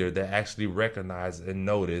leader that actually recognizes and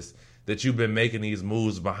notice that you've been making these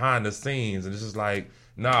moves behind the scenes. And it's just like,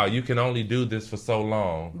 no, you can only do this for so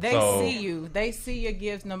long. They see you. They see your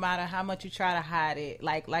gifts no matter how much you try to hide it.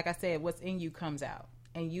 Like I said, what's in you comes out.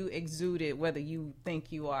 And you exude it whether you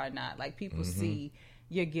think you are or not. Like, people see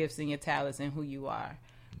your gifts and your talents and who you are.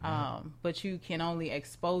 But you can only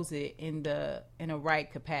expose it in a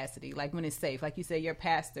right capacity. Like when it's safe. Like you said, your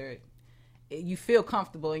pastor, you feel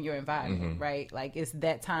comfortable in your environment, right? Like it's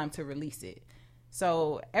that time to release it.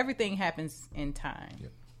 So everything happens in time,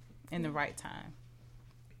 in the right time.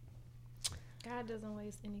 God doesn't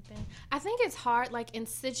waste anything. I think it's hard, like in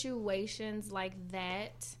situations like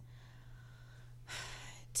that,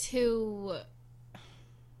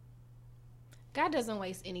 God doesn't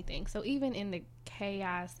waste anything. So even in the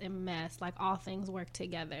chaos and mess, like all things work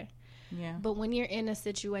together. Yeah. But when you're in a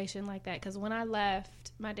situation like that, because when I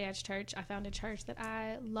left my dad's church, I found a church that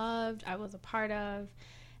I loved, I was a part of,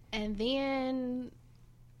 and then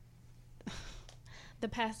the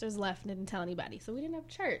pastors left and didn't tell anybody. So we didn't have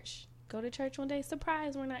church. Go to church one day,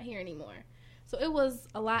 surprise, we're not here anymore. So it was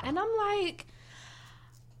a lot. And I'm like,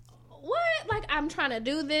 what? Like, I'm trying to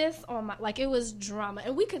do this on my, like, it was drama.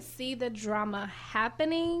 And we could see the drama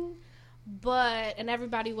happening, and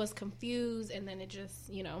everybody was confused, and then it just,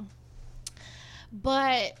 you know.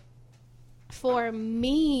 But for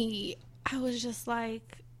me, I was just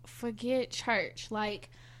like, forget church. Like,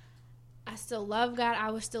 I still love God. I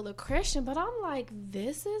was still a Christian, but I'm like,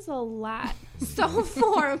 this is a lot. So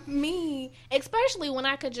for me, especially when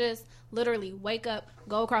I could just literally wake up,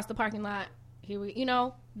 go across the parking lot,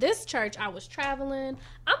 this church, I was traveling.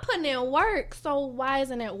 I'm putting in work, so why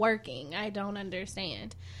isn't it working? I don't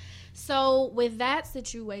understand. So with that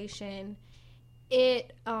situation,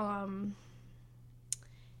 it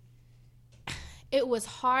was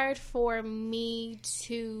hard for me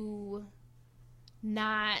to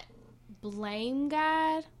not blame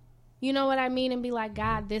God. You know what I mean? And be like,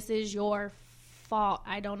 God, this is your fault.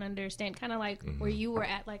 I don't understand. Kind of like where you were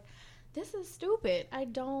at, like, this is stupid. I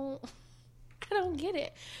don't get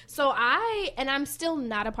it. So I'm still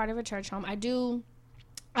not a part of a church home.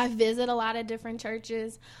 I visit a lot of different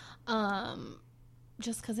churches,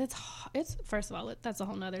 just because it's first of all, that's a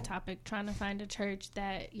whole nother topic, trying to find a church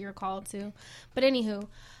that you're called to. But anywho,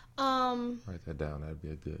 write that down. That'd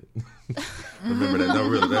be a good. Remember that? No,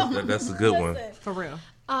 really, that's a good one. For real.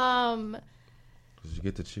 Because you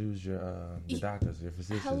get to choose your doctors, your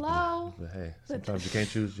physicians. Hello. But hey, sometimes you can't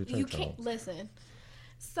choose your church. You can't listen.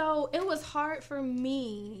 So it was hard for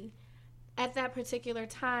me at that particular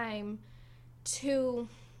time to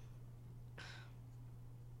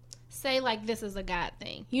say like this is a God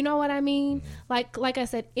thing. You know what I mean? Like I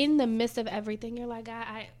said, in the midst of everything, you're like, God,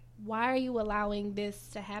 why are you allowing this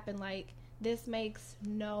to happen? Like, this makes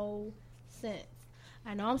no sense.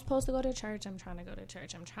 I know I'm supposed to go to church. I'm trying to go to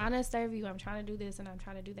church. I'm trying to serve you. I'm trying to do this and I'm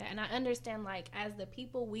trying to do that. And I understand, like, as the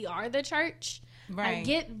people, we are the church. Right. I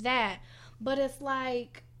get that. But it's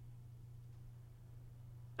like,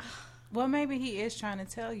 well, maybe he is trying to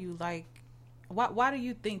tell you, like, why do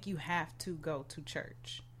you think you have to go to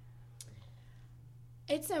church?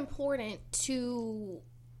 it's important to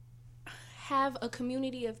have a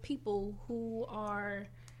community of people who are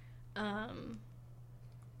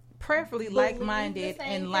prayerfully believe like-minded the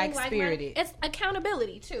same and thing, like-spirited. It's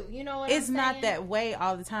accountability too. You know what It's I'm not saying? that way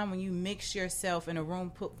all the time when you mix yourself in a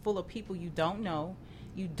room full of people you don't know.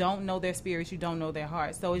 You don't know their spirits. You don't know their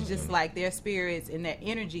hearts. So it's just like their spirits and their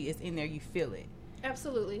energy is in there. You feel it.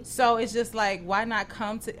 Absolutely. So it's just like, why not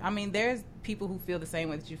come to, I mean, there's people who feel the same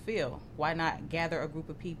way that you feel. Why not gather a group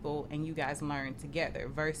of people and you guys learn together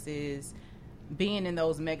versus being in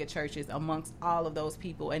those mega churches amongst all of those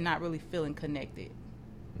people and not really feeling connected.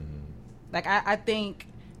 Like, I think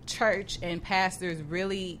church and pastors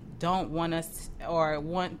really don't want us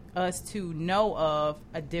to know of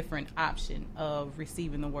a different option of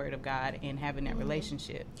receiving the word of God and having that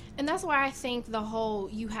relationship. And that's why I think the whole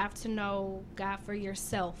you have to know God for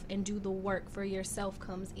yourself and do the work for yourself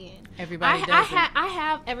comes in. Everybody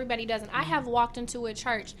doesn't. Everybody doesn't. I have walked into a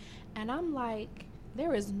church and I'm like,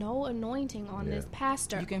 there is no anointing on this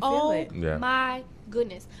pastor. You can feel it. Yeah. My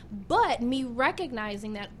goodness. But me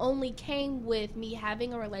recognizing that only came with me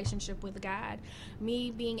having a relationship with God, me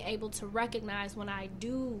being able to recognize when I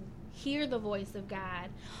do hear the voice of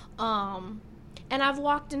God. And I've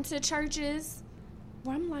walked into churches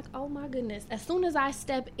where I'm like, oh my goodness. As soon as I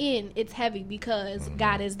step in, it's heavy because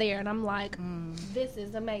God is there. And I'm like, this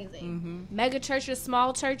is amazing. Mega churches,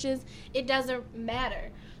 small churches, it doesn't matter.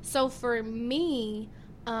 So for me,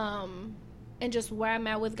 and just where I'm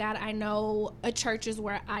at with God, I know a church is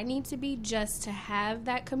where I need to be just to have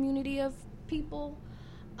that community of people,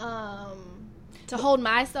 to hold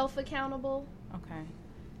myself accountable, Okay.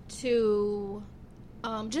 to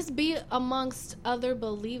just be amongst other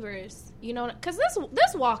believers, you know, because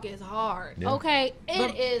this walk is hard, Yeah. okay?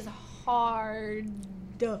 But- It is hard.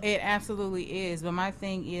 It absolutely is. But my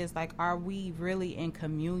thing is, like, are we really in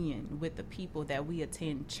communion with the people that we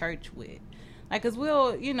attend church with? Like, because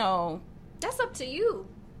we'll, you know, That's up to you.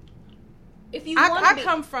 If you want to be.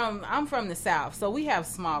 I'm from the South, so we have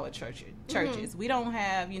smaller churches. We don't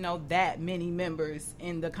have, you know, that many members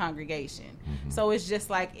in the congregation. So it's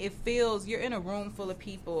just like, it feels, you're in a room full of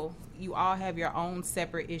people. You all have your own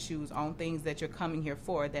separate issues, own things that you're coming here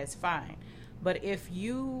for. That's fine. But if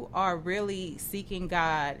you are really seeking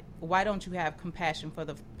God, why don't you have compassion for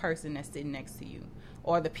the person that's sitting next to you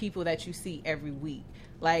or the people that you see every week?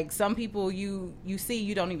 Like, some people you see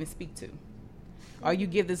you don't even speak to. Or you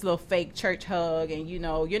give this little fake church hug and, you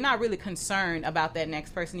know, you're not really concerned about that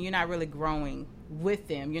next person. You're not really growing with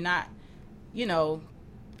them. You're not, you know,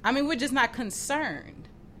 I mean, we're just not concerned.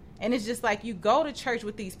 And it's just like, you go to church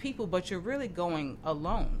with these people, but you're really going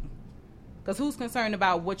alone. Because who's concerned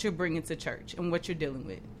about what you're bringing to church and what you're dealing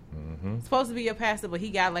with? It's supposed to be your pastor, but he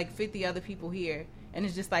got like 50 other people here. And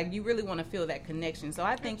it's just like, you really want to feel that connection. So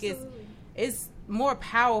I think it's more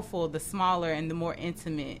powerful the smaller and the more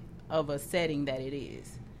intimate of a setting that it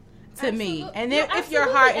is. To me. And if your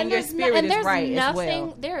heart and your spirit is right as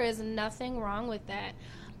well. There is nothing wrong with that.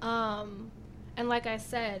 And like I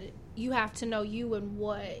said, you have to know you and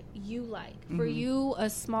what you like. For you, a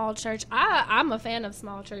small church, I'm a fan of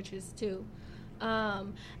small churches too. I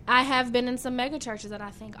have been in some mega churches that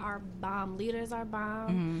I think are bomb. Leaders are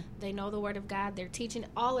bomb. They know the word of God. They're teaching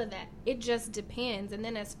all of that. It just depends. And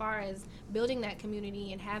then as far as building that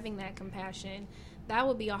community and having that compassion, that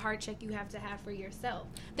would be a heart check you have to have for yourself.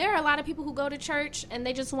 There are a lot of people who go to church and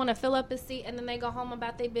they just want to fill up a seat and then they go home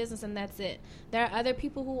about their business and that's it. There are other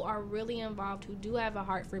people who are really involved, who do have a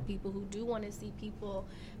heart for people, who do want to see people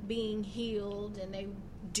being healed, and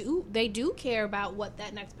they do care about what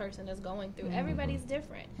that next person is going through. Everybody's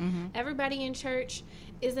different. Everybody in church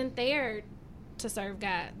isn't there to serve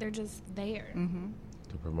God. They're just there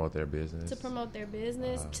To promote their business.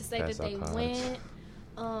 to say that pass out they cards. went.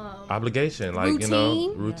 Obligation, like, routine. you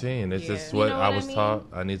know, routine. It's Yeah. just You what know I what I was mean? taught.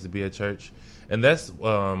 I need to be at church, and that's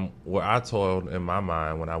where I toiled in my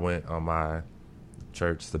mind when I went on my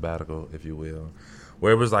church sabbatical, if you will,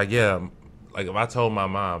 where it was like, like if I told my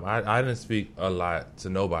mom, I didn't speak a lot to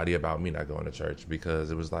nobody about me not going to church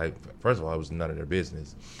because it was like, first of all, it was none of their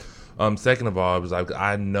business. Second of all, it was like,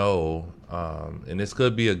 I know, and this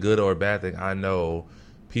could be a good or a bad thing. I know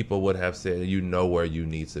people would have said, you know where you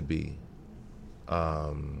need to be.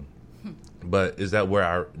 But is that where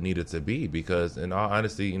I needed to be? Because in all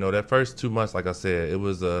honesty, you know, that first 2 months, like I said, it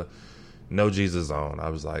was a no Jesus zone. I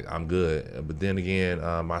was like, I'm good. But then again,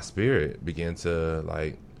 my spirit began to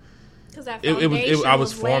like, Because that I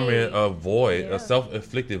was forming laid. a void, Yeah. a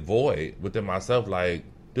self-inflicted void within myself. Like,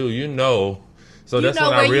 dude, you know. So You that's know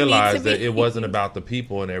when where I you need to realized that be. it wasn't about the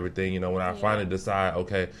people and everything. You know, when I finally decided,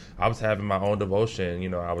 okay, I was having my own devotion. You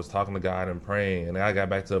know, I was talking to God and praying, and I got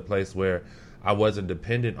back to a place where I wasn't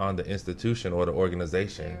dependent on the institution or the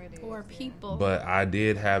organization. Or people. But I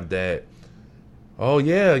did have that. Oh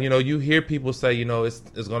yeah, you know, you hear people say, you know, it's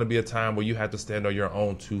going to be a time where you have to stand on your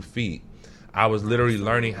own 2 feet. I was literally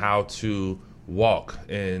learning how to walk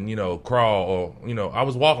and, you know, crawl, or, you know, I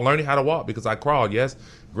was learning how to walk because I crawled. Yes,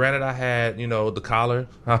 granted, I had, you know, the collar,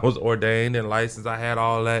 I was ordained and licensed, I had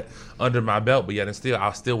all that under my belt, but yet and still,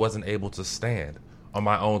 I still wasn't able to stand on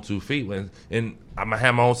my own 2 feet. And I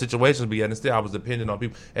had my own situations, but yet and still, I was dependent on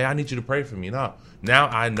people. Hey, I need you to pray for me. Now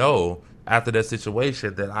I know after that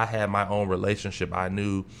situation that I had my own relationship. I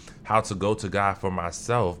knew how to go to God for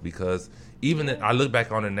myself, because even I look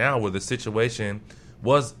back on it now where the situation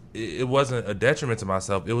wasn't a detriment to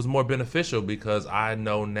myself. It was more beneficial because I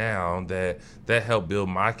know now that helped build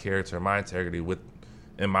my character, my integrity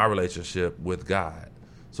in my relationship with God.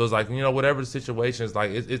 So it's like, you know, whatever the situation is,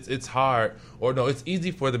 like it's hard, or no, it's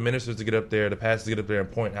easy for the ministers to get up there, the pastors to get up there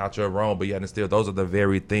and point out you're wrong, but yet and still, those are the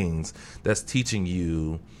very things that's teaching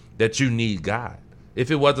you that you need God.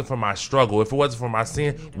 If it wasn't for my struggle, if it wasn't for my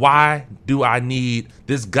sin, why do I need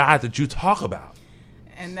this God that you talk about?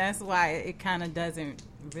 And that's why it kind of doesn't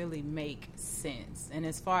really make sense. And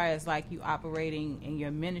as far as like you operating in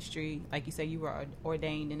your ministry, like you say, you were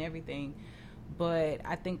ordained and everything, but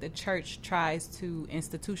I think the church tries to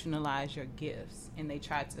institutionalize your gifts, and they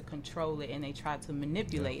try to control it, and they try to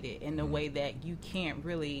manipulate it in a way that you can't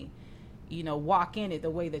really, you know, walk in it the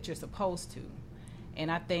way that you're supposed to. And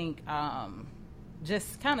I think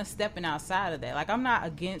just kind of stepping outside of that. Like, I'm not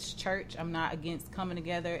against church. I'm not against coming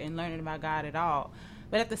together and learning about God at all.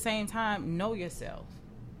 But at the same time, know yourself.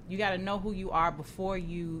 You got to know who you are before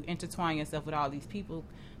you intertwine yourself with all these people,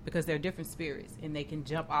 because they're different spirits, and they can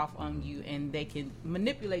jump off on you, and they can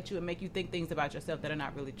manipulate you and make you think things about yourself that are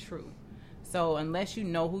not really true. So unless you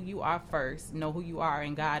know who you are first, know who you are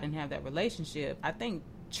in God, and have that relationship, I think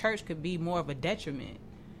church could be more of a detriment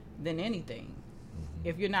than anything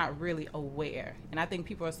if you're not really aware. And I think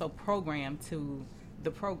people are so programmed to the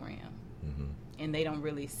program, and they don't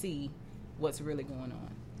really see what's really going on.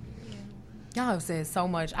 Y'all have said so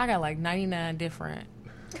much. I got like 99 different.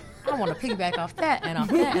 I want to piggyback off that and off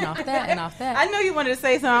that and off that and off that. I know you wanted to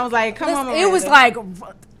say something. I was like, come on. It was like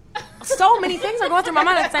so many things are going through my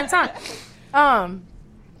mind at the same time.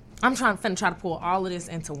 I'm finna try to pull all of this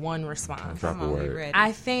into one response. Drop a word. Ready.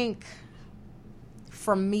 I think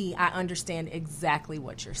for me, I understand exactly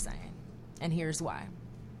what you're saying. And here's why.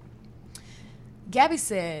 Gabby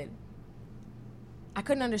said, I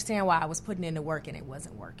couldn't understand why I was putting in the work and it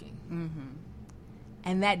wasn't working.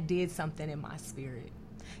 And that did something in my spirit.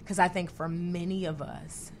 Because I think for many of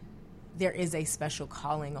us, there is a special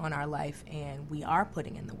calling on our life, and we are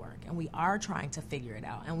putting in the work, and we are trying to figure it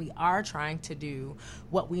out, and we are trying to do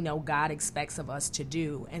what we know God expects of us to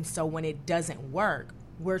do. And so when it doesn't work,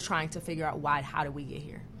 we're trying to figure out why. How did we get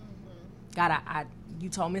here? God, you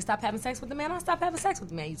told me to stop having sex with the man, I stopped having sex with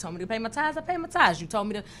the man. You told me to pay my tithes, I paid my tithes. You told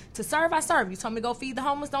me to serve, I serve. You told me to go feed the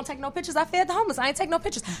homeless, don't take no pictures, I fed the homeless. I ain't take no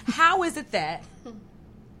pictures. How is it that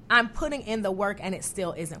I'm putting in the work and it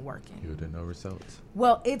still isn't working? You didn't know results.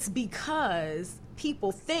 Well, it's because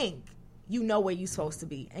people think you know where you're supposed to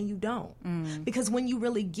be, and you don't. Because when you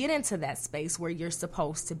really get into that space where you're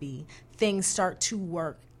supposed to be, things start to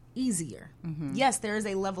work easier. Yes, there is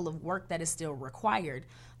a level of work that is still required,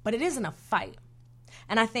 but it isn't a fight.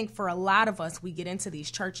 And I think for a lot of us, we get into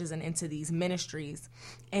these churches and into these ministries,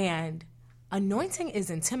 and anointing is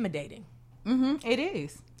intimidating. It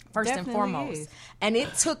is. First Definitely and foremost. is. And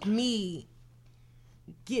it took me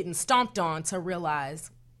getting stomped on to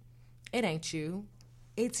realize it ain't you.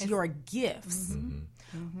 It's your gifts.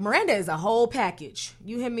 Miranda is a whole package.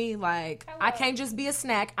 You hear me? Like, I can't just be a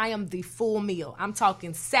snack. I am the full meal. I'm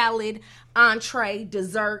talking salad, entree,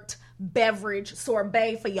 dessert, beverage,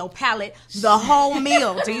 sorbet for your palate, the whole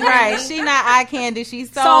meal. Do you Right. hear me? She not eye candy.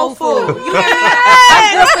 She's Soul soul food. food. You hear me?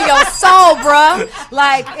 I'm good for your soul, bruh.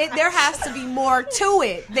 Like, there has to be more to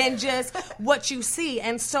it than just what you see.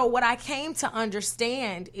 And so what I came to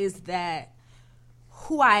understand is that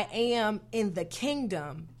who I am in the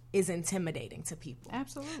kingdom is intimidating to people.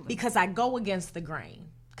 Absolutely. Because I go against the grain.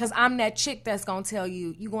 Because I'm that chick that's going to tell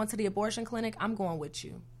you, you going to the abortion clinic? I'm going with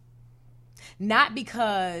you. Not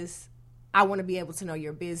because I want to be able to know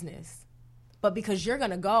your business, but because you're going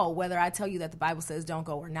to go whether I tell you that the Bible says don't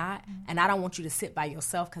go or not. And I don't want you to sit by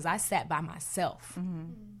yourself because I sat by myself.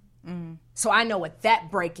 So I know what that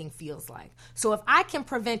breaking feels like. So if I can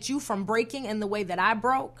prevent you from breaking in the way that I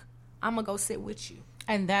broke, I'm going to go sit with you.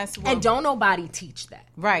 And that's what, And don't nobody teach that.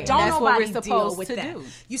 Right. Don't That's what nobody we're deal supposed with to that. do.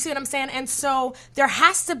 You see what I'm saying? And so there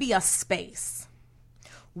has to be a space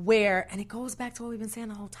where, and it goes back to what we've been saying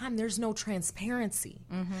the whole time, there's no transparency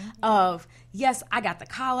of, yes, I got the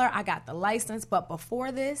collar, I got the license, but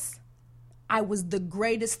before this, I was the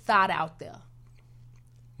greatest thought out there.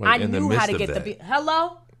 I in the knew how midst to of get that. the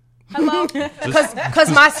hello? Because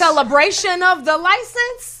my celebration of the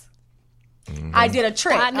license, I did a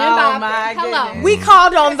trick. Cotton and Oh, Bob. my Hello. goodness. We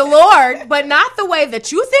called on the Lord, but not the way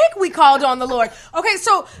that you think we called on the Lord. Okay,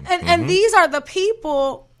 so, and these are the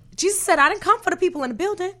people, Jesus said, I didn't come for the people in the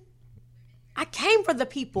building. I came for the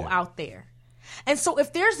people out there. And so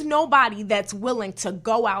if there's nobody that's willing to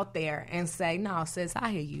go out there and say, no, sis,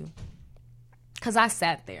 I hear you. Because I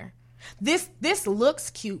sat there. This looks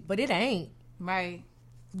cute, but it ain't. Right.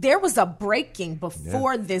 There was a breaking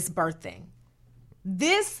before this birthing.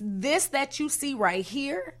 This that you see right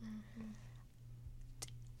here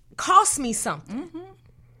cost me something.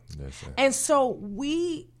 That's it. And so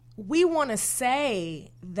we want to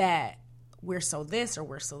say that we're so this or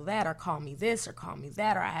we're so that, or call me this or call me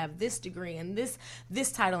that, or I have this degree and this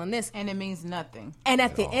title and this. And it means nothing. And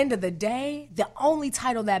at the end of the day, the only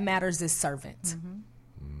title that matters is servant.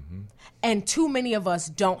 And too many of us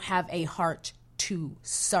don't have a heart to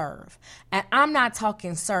serve. And I'm not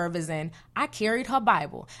talking serve as in I carried her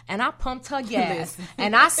Bible and I pumped her gas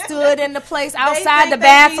and I stood in the place outside the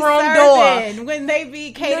bathroom door. When they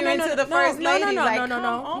be catering to the first lady, No, that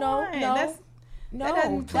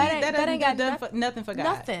ain't got nothing for God.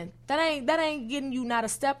 nothing. That ain't getting you not a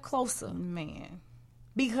step closer. Man.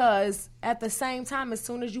 Because at the same time, as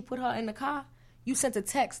soon as you put her in the car, you sent a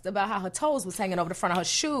text about how her toes was hanging over the front of her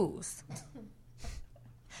shoes.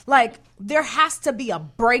 Like, there has to be a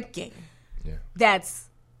breaking that's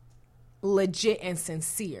legit and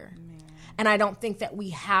sincere. And I don't think that we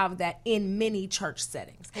have that in many church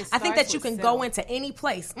settings. I think that you can go into any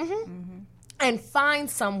place and find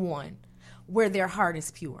someone where their heart is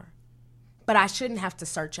pure. But I shouldn't have to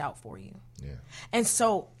search out for you. Yeah. And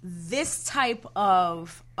so this type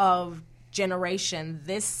of generation,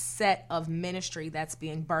 this set of ministry that's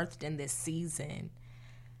being birthed in this season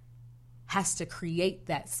has to create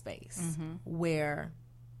that space where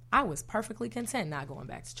I was perfectly content not going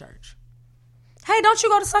back to church. Hey, don't you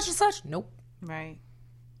go to such and such? Nope. Right.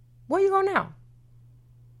 Where you go now?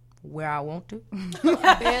 Where I want to.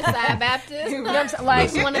 Bedside Baptist. You know what I'm saying?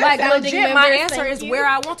 Like founding legit, my members, answer thank is you. where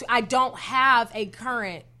I want to. I don't have a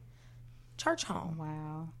current church home.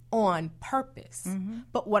 Wow. On purpose.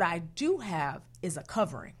 But what I do have is a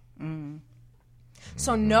covering.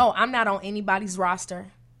 So no, I'm not on anybody's roster.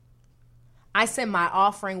 I send my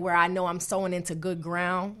offering where I know I'm sowing into good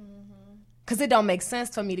ground. Because it don't make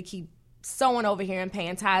sense for me to keep sowing over here and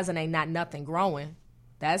paying tithes and ain't not nothing growing.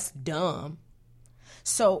 That's dumb.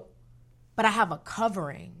 So, but I have a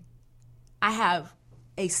covering. I have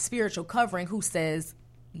a spiritual covering who says,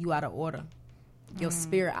 you out of order. Your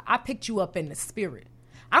spirit. I picked you up in the spirit.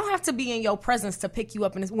 I don't have to be in your presence to pick you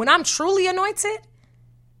up in this. When I'm truly anointed,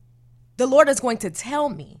 the Lord is going to tell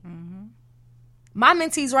me. My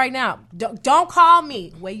mentees right now, don't call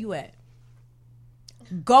me. Where you at?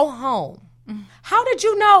 Go home. How did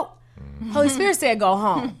you know? Holy Spirit said go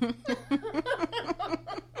home.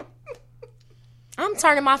 I'm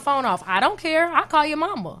turning my phone off. I don't care. I'll call your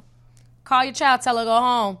mama. Call your child, tell her go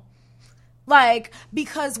home. Like,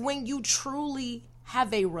 because when you truly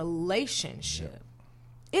have a relationship,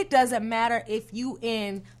 it doesn't matter if you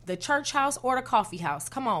in the church house or the coffee house.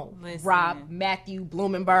 Come on, Listen. Rob, Matthew,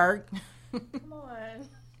 Blumenberg. Come on.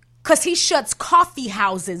 Because he shuts coffee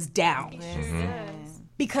houses down. Listen.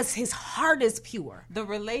 Because his heart is pure. The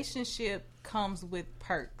relationship comes with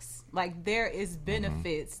perks. Like, there is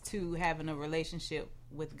benefits to having a relationship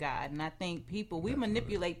with God. And I think we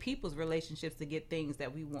manipulate people's relationships to get things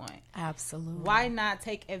that we want. Absolutely. Why not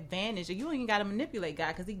take advantage? You don't even got to manipulate God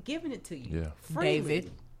because He's giving it to you. Yeah. Freely.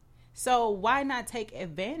 David. So why not take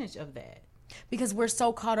advantage of that? Because we're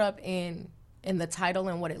so caught up in the title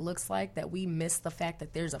and what it looks like that we miss the fact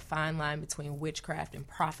that there's a fine line between witchcraft and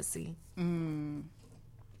prophecy.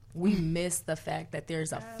 We miss the fact that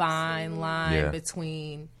there's a fine line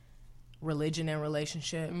between religion and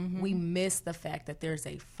relationship. We miss the fact that there's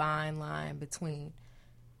a fine line between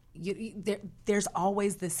there's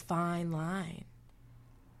always this fine line.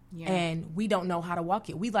 and we don't know how to walk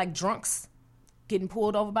it. We like drunks getting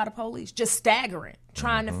pulled over by the police, just staggering,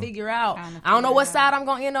 trying to figure out, I don't know what side I'm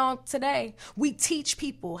going to end on today. We teach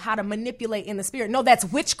people how to manipulate in the spirit. No, that's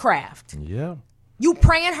witchcraft. Yeah. You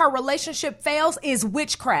praying her relationship fails is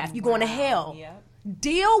witchcraft. You going to hell. Yep.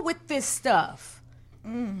 Deal with this stuff.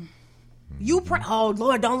 You pray, oh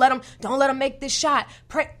Lord, don't let them make this shot.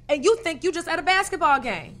 Pray, and you think you just at a basketball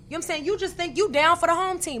game. You know what I'm saying? You just think you down for the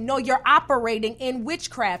home team. No, you're operating in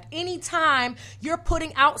witchcraft. Anytime you're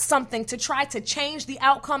putting out something to try to change the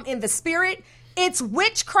outcome in the spirit, it's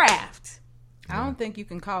witchcraft. I don't think you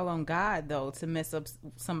can call on God though to mess up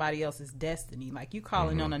somebody else's destiny. Like you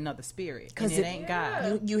calling on another spirit, and it ain't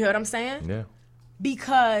God. You hear what I'm saying? Yeah.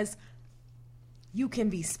 Because you can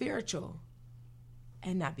be spiritual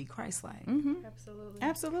and not be Christ-like.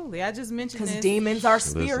 Absolutely. I just mentioned Because this. demons are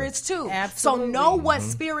spirits too. Absolutely. So know what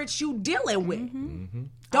spirits you dealing with.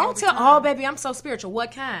 Don't tell, oh baby, I'm so spiritual.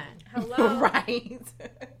 What kind? Hello. Right.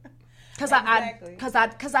 Because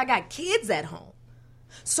Exactly. I got kids at home.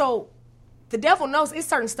 So the devil knows it's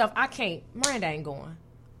certain stuff I can't. Miranda ain't going.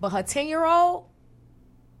 But her 10-year-old,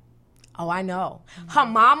 oh, I know. Her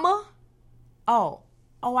mama, oh,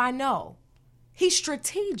 I know. He's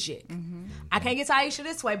strategic. I can't get to Aisha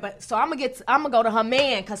this way, but so I'm gonna go to her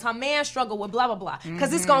man because her man struggled with blah blah blah.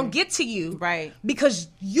 Because it's gonna get to you, Right. Because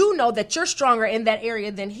you know that you're stronger in that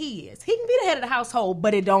area than he is. He can be the head of the household,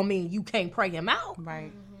 but it don't mean you can't pray him out.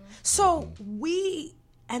 Right. So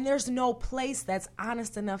and there's no place that's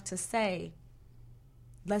honest enough to say,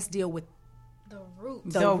 let's deal with The root.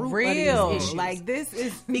 the root real. of these issues. Like this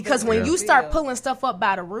is Because when you start pulling stuff up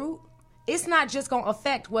by the root, it's not just going to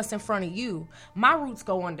affect what's in front of you. My roots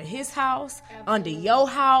go under his house, under your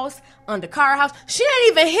house, under Kara's house. She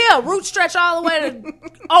ain't even here. Roots stretch all the way to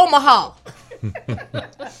Omaha.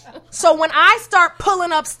 So when I start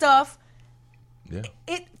pulling up stuff, Yeah.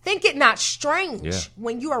 think it not strange Yeah.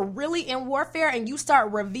 when you are really in warfare and you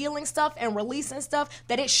start revealing stuff and releasing stuff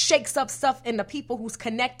that it shakes up stuff in the people who's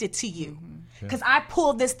connected to you. Because I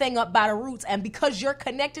pulled this thing up by the roots, and because you're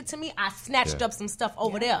connected to me, I snatched up some stuff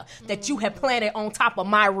over there that you had planted on top of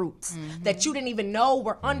my roots that you didn't even know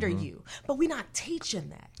were under you. But we're not teaching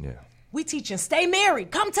that. Yeah. We teaching stay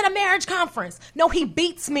married, come to the marriage conference. No, he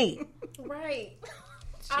beats me. Right.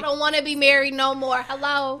 I don't want to be married no more.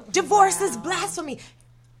 Hello. Divorce is blasphemy.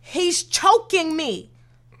 He's choking me.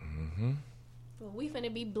 Well, we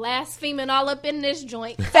finna be blaspheming all up in this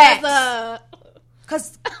joint. Facts.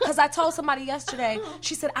 Because I told somebody yesterday,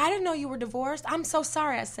 she said, I didn't know you were divorced. I'm so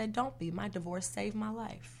sorry. I said, don't be. My divorce saved my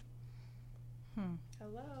life.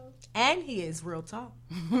 Hello. And he is real talk.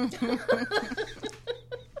 I'm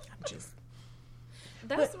just.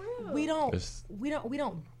 That's But real. we don't It's-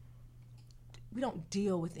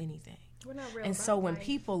 deal with anything. We're not real. And so about when life.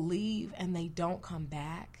 people leave and they don't come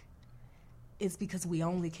back, it's because we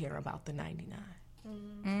only care about the 99.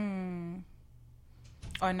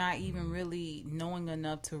 or not even really knowing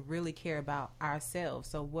enough to really care about ourselves.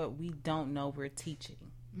 So what we don't know, we're teaching.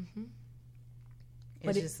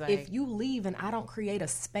 But It's just if you leave and I don't create a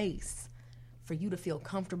space for you to feel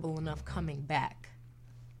comfortable enough coming back,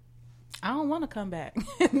 I don't want to come back.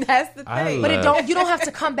 That's the I thing. but love- you don't have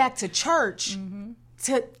to come back to church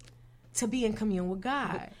to be in commune with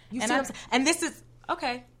God. You And see I- what I'm saying? And this is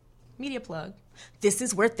okay. Media plug. This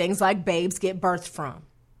is where things like Babes get birthed from.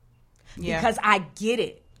 Yeah. Because I get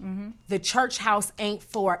it. The church house ain't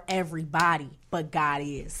for everybody, but God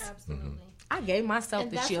is. Absolutely. I gave myself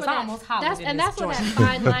And the that's chills. where I that- almost hollered in and this that's where joint. that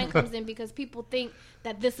fine line comes in, because people think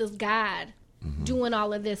that this is God doing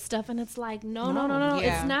all of this stuff, and it's like no,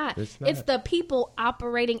 Yeah. it's not. It's It's not. the people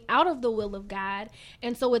operating out of the will of God,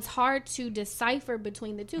 and so it's hard to decipher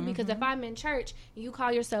between the two. Because if I'm in church and you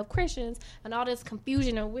call yourself Christians and all this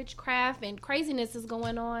confusion and witchcraft and craziness is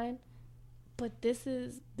going on, but this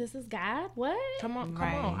is God. What? Come on.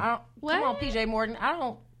 Right. Come on, What? PJ Morton. I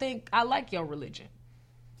don't think I like your religion.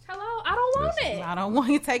 Hello, I don't want Listen. it. I don't want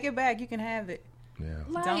you to take it back. You can have it. Yeah.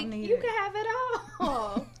 Like don't need you it. can have it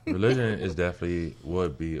all. Religion is definitely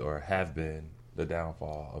would be or have been the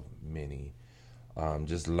downfall of many.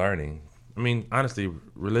 Just learning. I mean, honestly,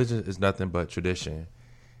 religion is nothing but tradition,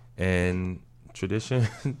 and tradition,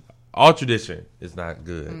 all tradition is not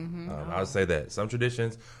good. I would say that some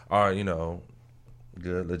traditions are,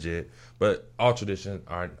 good, legit, but all traditions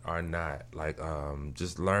are not. Like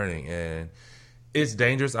just learning, and it's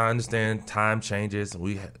dangerous. I understand time changes.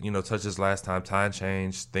 We, touched this last time. Time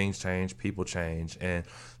change, things change, people change. And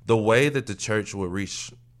the way that the church would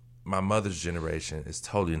reach my mother's generation is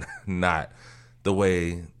totally not the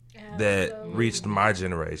way that reached my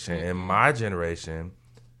generation. And my generation,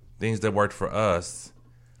 things that worked for us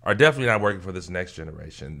are definitely not working for this next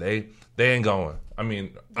generation. They ain't going. I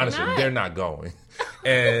mean, honestly, not. they're not going.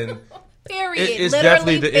 And Period. it's Literally,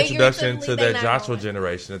 definitely the introduction to figuratively, that they Joshua not going.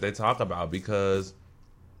 generation that they talk about because,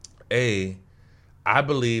 I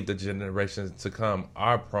believe the generations to come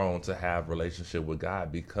are prone to have relationship with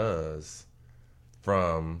God because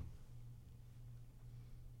from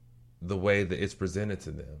the way that it's presented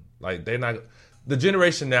to them. Like they're not the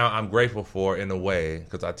generation now I'm grateful for in a way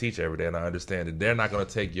because I teach every day and I understand that they're not going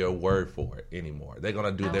to take your word for it anymore. They're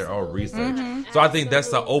going to do their own research. So I think that's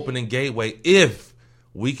the opening gateway if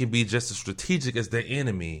we can be just as strategic as the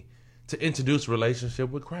enemy to introduce relationship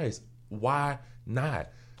with Christ. Why not?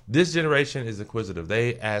 This generation is inquisitive.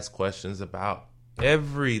 They ask questions about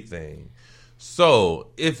everything.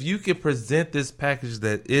 So if you can present this package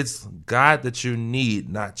that it's God that you need,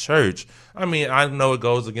 not church. I mean, I know it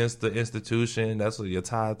goes against the institution. That's where your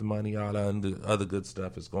tithe money, all the other good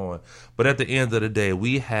stuff is going. But at the end of the day,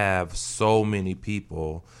 we have so many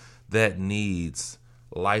people that needs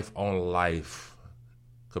life on life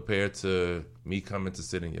compared to me coming to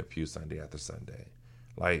sit in your pew Sunday after Sunday.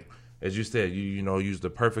 Like, as you said, you know, use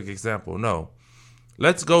the perfect example. No,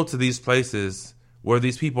 let's go to these places where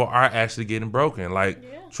these people are actually getting broken.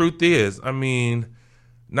 Like, truth is, I mean,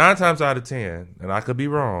 9 times out of 10, and I could be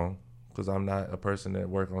wrong because I'm not a person that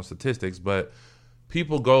works on statistics, but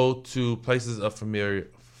people go to places of familiar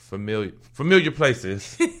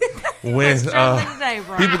places when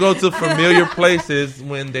people go to familiar places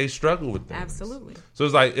when they struggle with things. Absolutely. So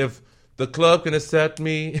it's like if the club can accept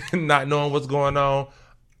me, not knowing what's going on,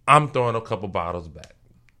 I'm throwing a couple bottles back.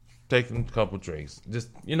 Taking a couple drinks, just,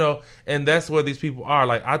 you know, and that's where these people are.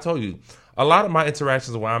 Like I told you, a lot of my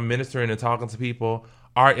interactions when I'm ministering and talking to people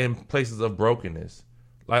are in places of brokenness.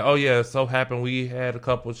 Like, oh yeah, so happened we had a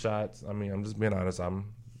couple shots. I mean, I'm just being honest.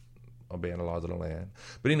 I'm obeying the laws of the land.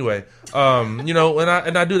 But anyway, you know,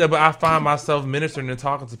 and I do that, but I find myself ministering and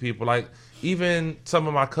talking to people. Like even some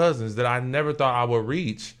of my cousins that I never thought I would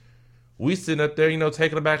reach. We sitting up there, you know,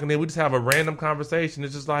 taking it back, and then we just have a random conversation.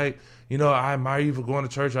 It's just like, you know, I admire you for going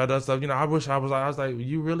to church. I do stuff. You know, I wish I was like,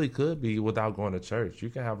 you really could be without going to church.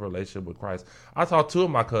 You can have a relationship with Christ. I taught 2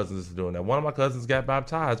 of my cousins doing that. One of my cousins got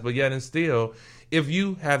baptized, but yet and still, if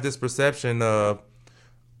you have this perception of,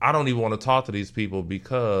 I don't even want to talk to these people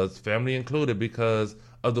because, family included, because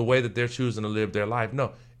of the way that they're choosing to live their life.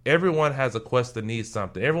 No. Everyone has a quest to need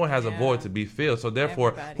something. Everyone has a void to be filled. So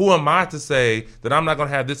therefore, who am I to say that I'm not going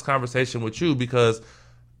to have this conversation with you because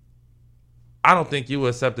I don't think you will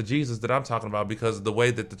accept the Jesus that I'm talking about because of the way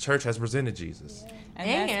that the church has presented Jesus.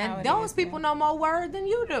 And those people know more word than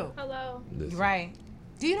you do. Hello. Listen. Right.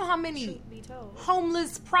 Do you know how many Be told.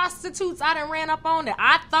 homeless prostitutes I done ran up on that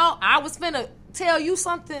I thought I was finna tell you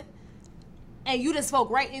something and you done spoke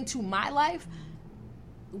right into my life?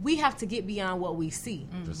 We have to get beyond what we see.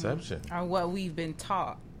 Perception. Or what we've been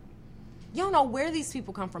taught. You don't know where these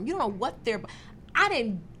people come from. You don't know what they're... I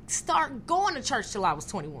didn't start going to church till I was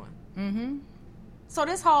 21. Mm-hmm. So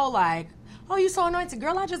this whole like, oh, you so anointed.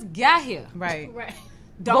 Girl, I just got here. Right. Right.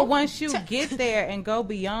 But once you get there and go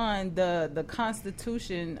beyond the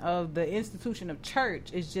constitution of the institution of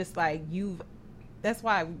church, it's just like that's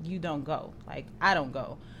why you don't go. Like, I don't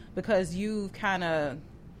go. Because you've kind of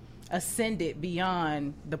ascended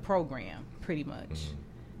beyond the program, pretty much. Mm-hmm.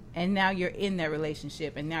 And now you're in that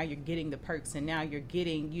relationship, and now you're getting the perks, and now you're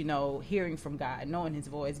getting, you know, hearing from God, knowing his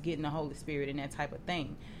voice, getting the Holy Spirit and that type of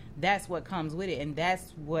thing. That's what comes with it, and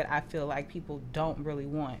that's what I feel like people don't really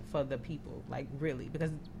want for the people, like, really,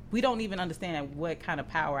 because we don't even understand what kind of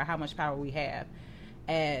power, how much power we have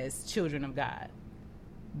as children of God,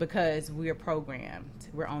 because we're programmed.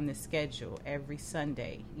 We're on this schedule every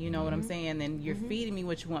Sunday. You know what I'm saying? And you're feeding me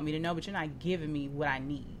what you want me to know, but you're not giving me what I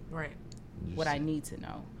need. Right. I need to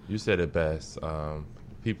know. You said it best.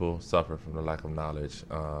 People suffer from the lack of knowledge,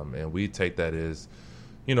 and we take that as,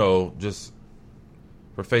 you know, just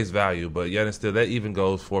for face value. But yet and still, that even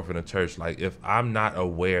goes forth in the church. Like, if I'm not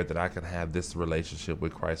aware that I can have this relationship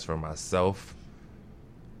with Christ for myself,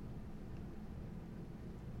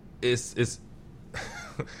 it's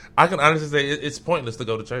I can honestly say it's pointless to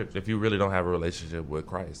go to church if you really don't have a relationship with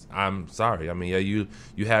Christ. I'm sorry. I mean, yeah, you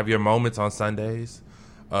have your moments on Sundays.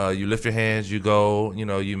 You lift your hands, you go, you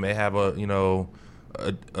know, you may have a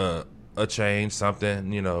change,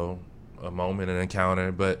 something, you know, a moment, an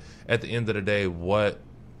encounter. But at the end of the day, what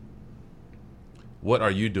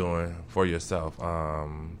are you doing for yourself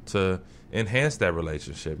to enhance that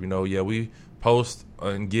relationship? You know, yeah, we post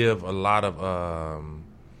and give a lot of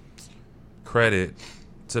credit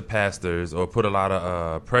to pastors or put a lot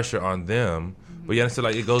of pressure on them. But yeah, it's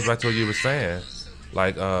like it goes back to what you were saying.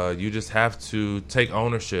 Like, you just have to take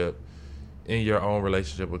ownership in your own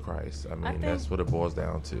relationship with Christ. I mean, think- that's what it boils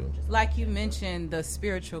down to. Like you mentioned, the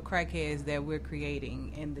spiritual crackheads that we're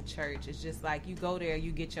creating in the church. It's just like you go there,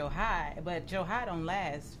 you get your high, but your high don't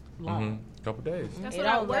last long. Couple days. That's It what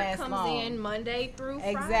our don't work last comes long. in Monday through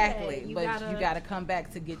Friday. Exactly, but you gotta come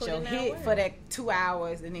back to get put your in that hit work. for that 2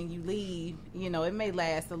 hours, and then you leave. You know, it may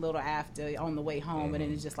last a little after on the way home, and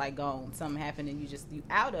then it's just like gone. Something happened, and you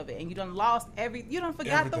out of it, and you done lost you done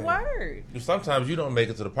forgot the Everything. word. Sometimes you don't make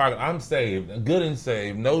it to the park. I'm saved, good and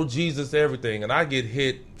saved, know Jesus, everything, and I get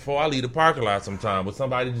hit before I leave the parking lot sometime. But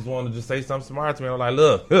somebody just wanted to say something smart to me. I'm like,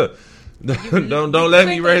 look. Don't let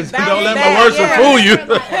me raise. Don't let my worship fool you.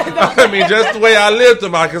 I mean, just the way I live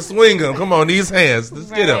them, I can swing them. Come on, these hands.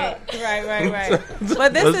 Let's get them. Right.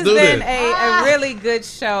 But this Let's has do been this. a really good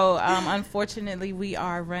show. Unfortunately, we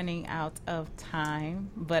are running out of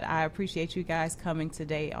time, but I appreciate you guys coming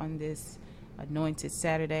today on this anointed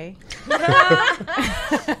Saturday.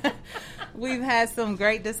 We've had some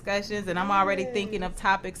great discussions, and I'm already thinking of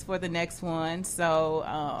topics for the next one. So,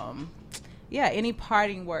 yeah, any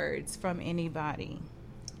parting words from anybody?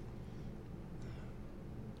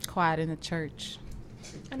 Quiet in the church.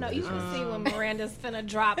 I know you should see when Miranda's finna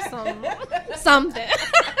drop something.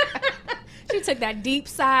 She took that deep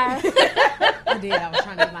sigh. I did. I was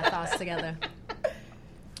trying to get my thoughts together.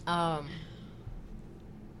 I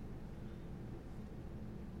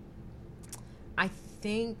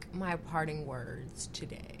think my parting words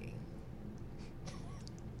today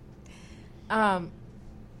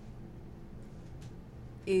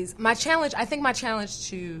is my challenge. I think my challenge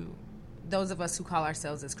to those of us who call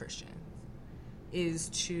ourselves as Christians is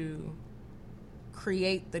to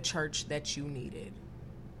create the church that you needed.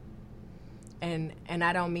 And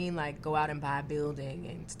I don't mean like go out and buy a building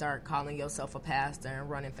and start calling yourself a pastor and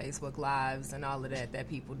running Facebook Lives and all of that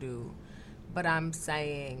people do. But I'm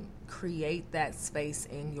saying create that space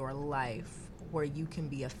in your life where you can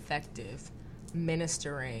be effective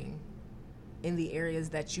ministering in the areas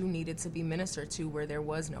that you needed to be ministered to where there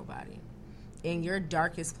was nobody. In your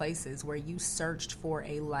darkest places where you searched for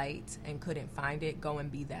a light and couldn't find it, go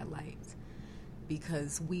and be that light.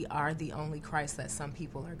 Because we are the only Christ that some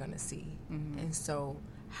people are going to see. Mm-hmm. And so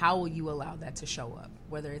how will you allow that to show up?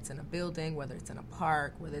 Whether it's in a building, whether it's in a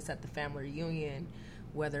park, whether it's at the family reunion,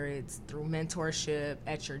 whether it's through mentorship,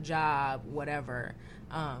 at your job, whatever.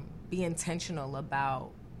 Be intentional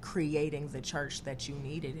about creating the church that you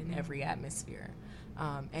needed in every atmosphere.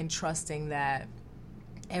 And trusting that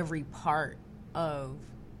every part of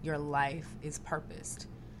your life is purposed.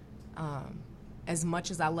 As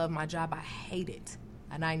much as I love my job, I hate it.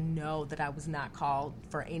 And I know that I was not called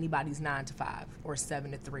for anybody's 9 to 5 or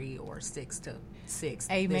 7 to 3 or 6 to 6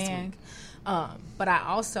 Amen. this week. But I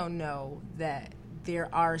also know that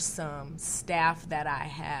there are some staff that I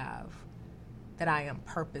have that I am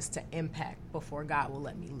purposed to impact before God will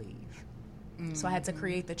let me leave. Mm-hmm. So I had to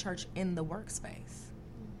create the church in the workspace.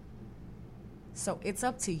 So it's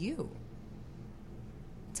up to you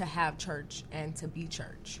to have church and to be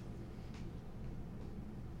church.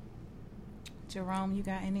 Jerome, you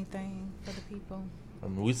got anything for the people?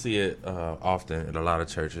 We see it often in a lot of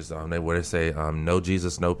churches where they say no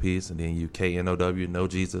Jesus, no peace, and then you KNOW, no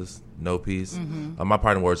Jesus, no peace. Mm-hmm. My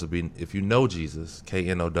parting words would be, if you know Jesus,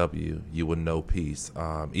 KNOW, you will know peace.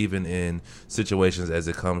 Even in situations as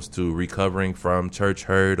it comes to recovering from church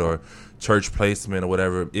hurt or church placement or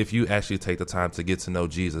whatever, if you actually take the time to get to know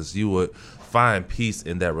Jesus, you would find peace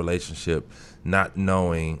in that relationship, not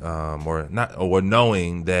knowing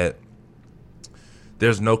knowing that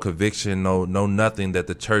there's no conviction, no nothing that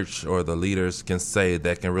the church or the leaders can say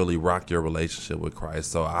that can really rock your relationship with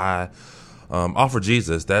Christ. So I offer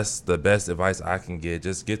Jesus. That's the best advice I can get.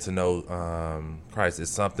 Just get to know Christ. It's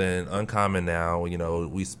something uncommon now. You know,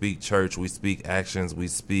 we speak church, we speak actions, we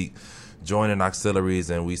speak joining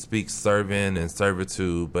auxiliaries, and we speak serving and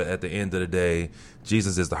servitude. But at the end of the day,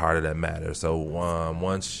 Jesus is the heart of that matter. So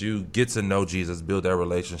once you get to know Jesus, build that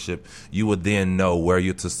relationship, you will then know where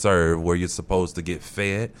you're to serve, where you're supposed to get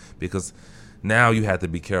fed, because now you have to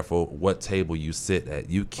be careful what table you sit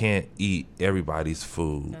at. You can't eat everybody's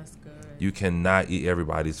food. That's good. You cannot eat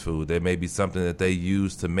everybody's food. There may be something that they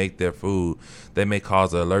use to make their food. They may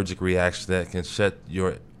cause an allergic reaction that can shut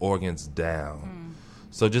your organs down.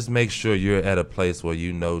 So just make sure you're at a place where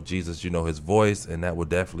you know Jesus, you know his voice, and that will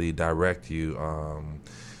definitely direct you.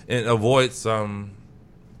 And avoid some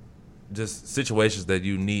just situations that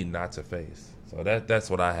you need not to face. So that's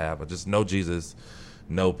what I have. I just know Jesus,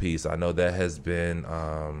 no peace. I know that has been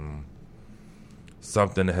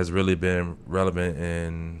something that has really been relevant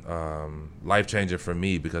and life changing for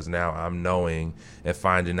me, because now I'm knowing and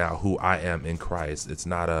finding out who I am in Christ. It's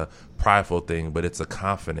not a prideful thing, but it's a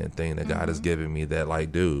confident thing that God has given me, that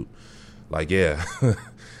like, dude, like, yeah,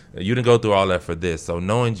 you didn't go through all that for this. So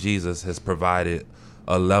knowing Jesus has provided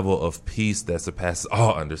a level of peace that surpasses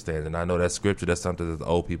all understanding. I know that scripture, that's something that the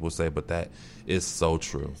old people say, but that is so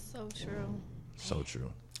true. So true. So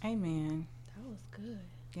true. Amen. That was good.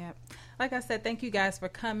 Yep. Like I said, thank you guys for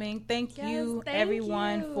coming. Thank Yes, you, thank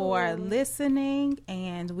everyone, you. for listening,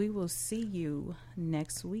 and we will see you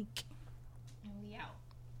next week. And we out.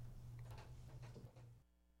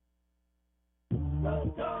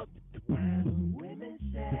 Road Talk. Women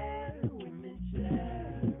share, women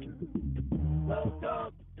share. Road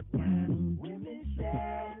Talk. Women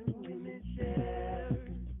share, women share.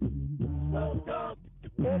 Road Talk.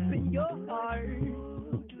 Open your heart.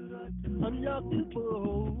 Unlock the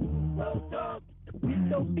door. Road Talk.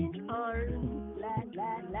 With open arms.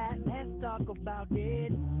 Let's talk about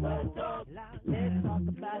it. Road Talk. Let's talk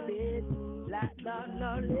about it. Let's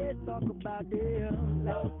talk about it.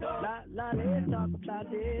 Road Talk. Let's talk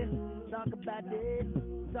about it. Talk about it.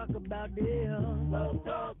 Talk about it. Road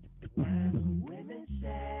Talk. Women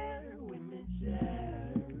share, women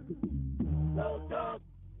share. Road Talk.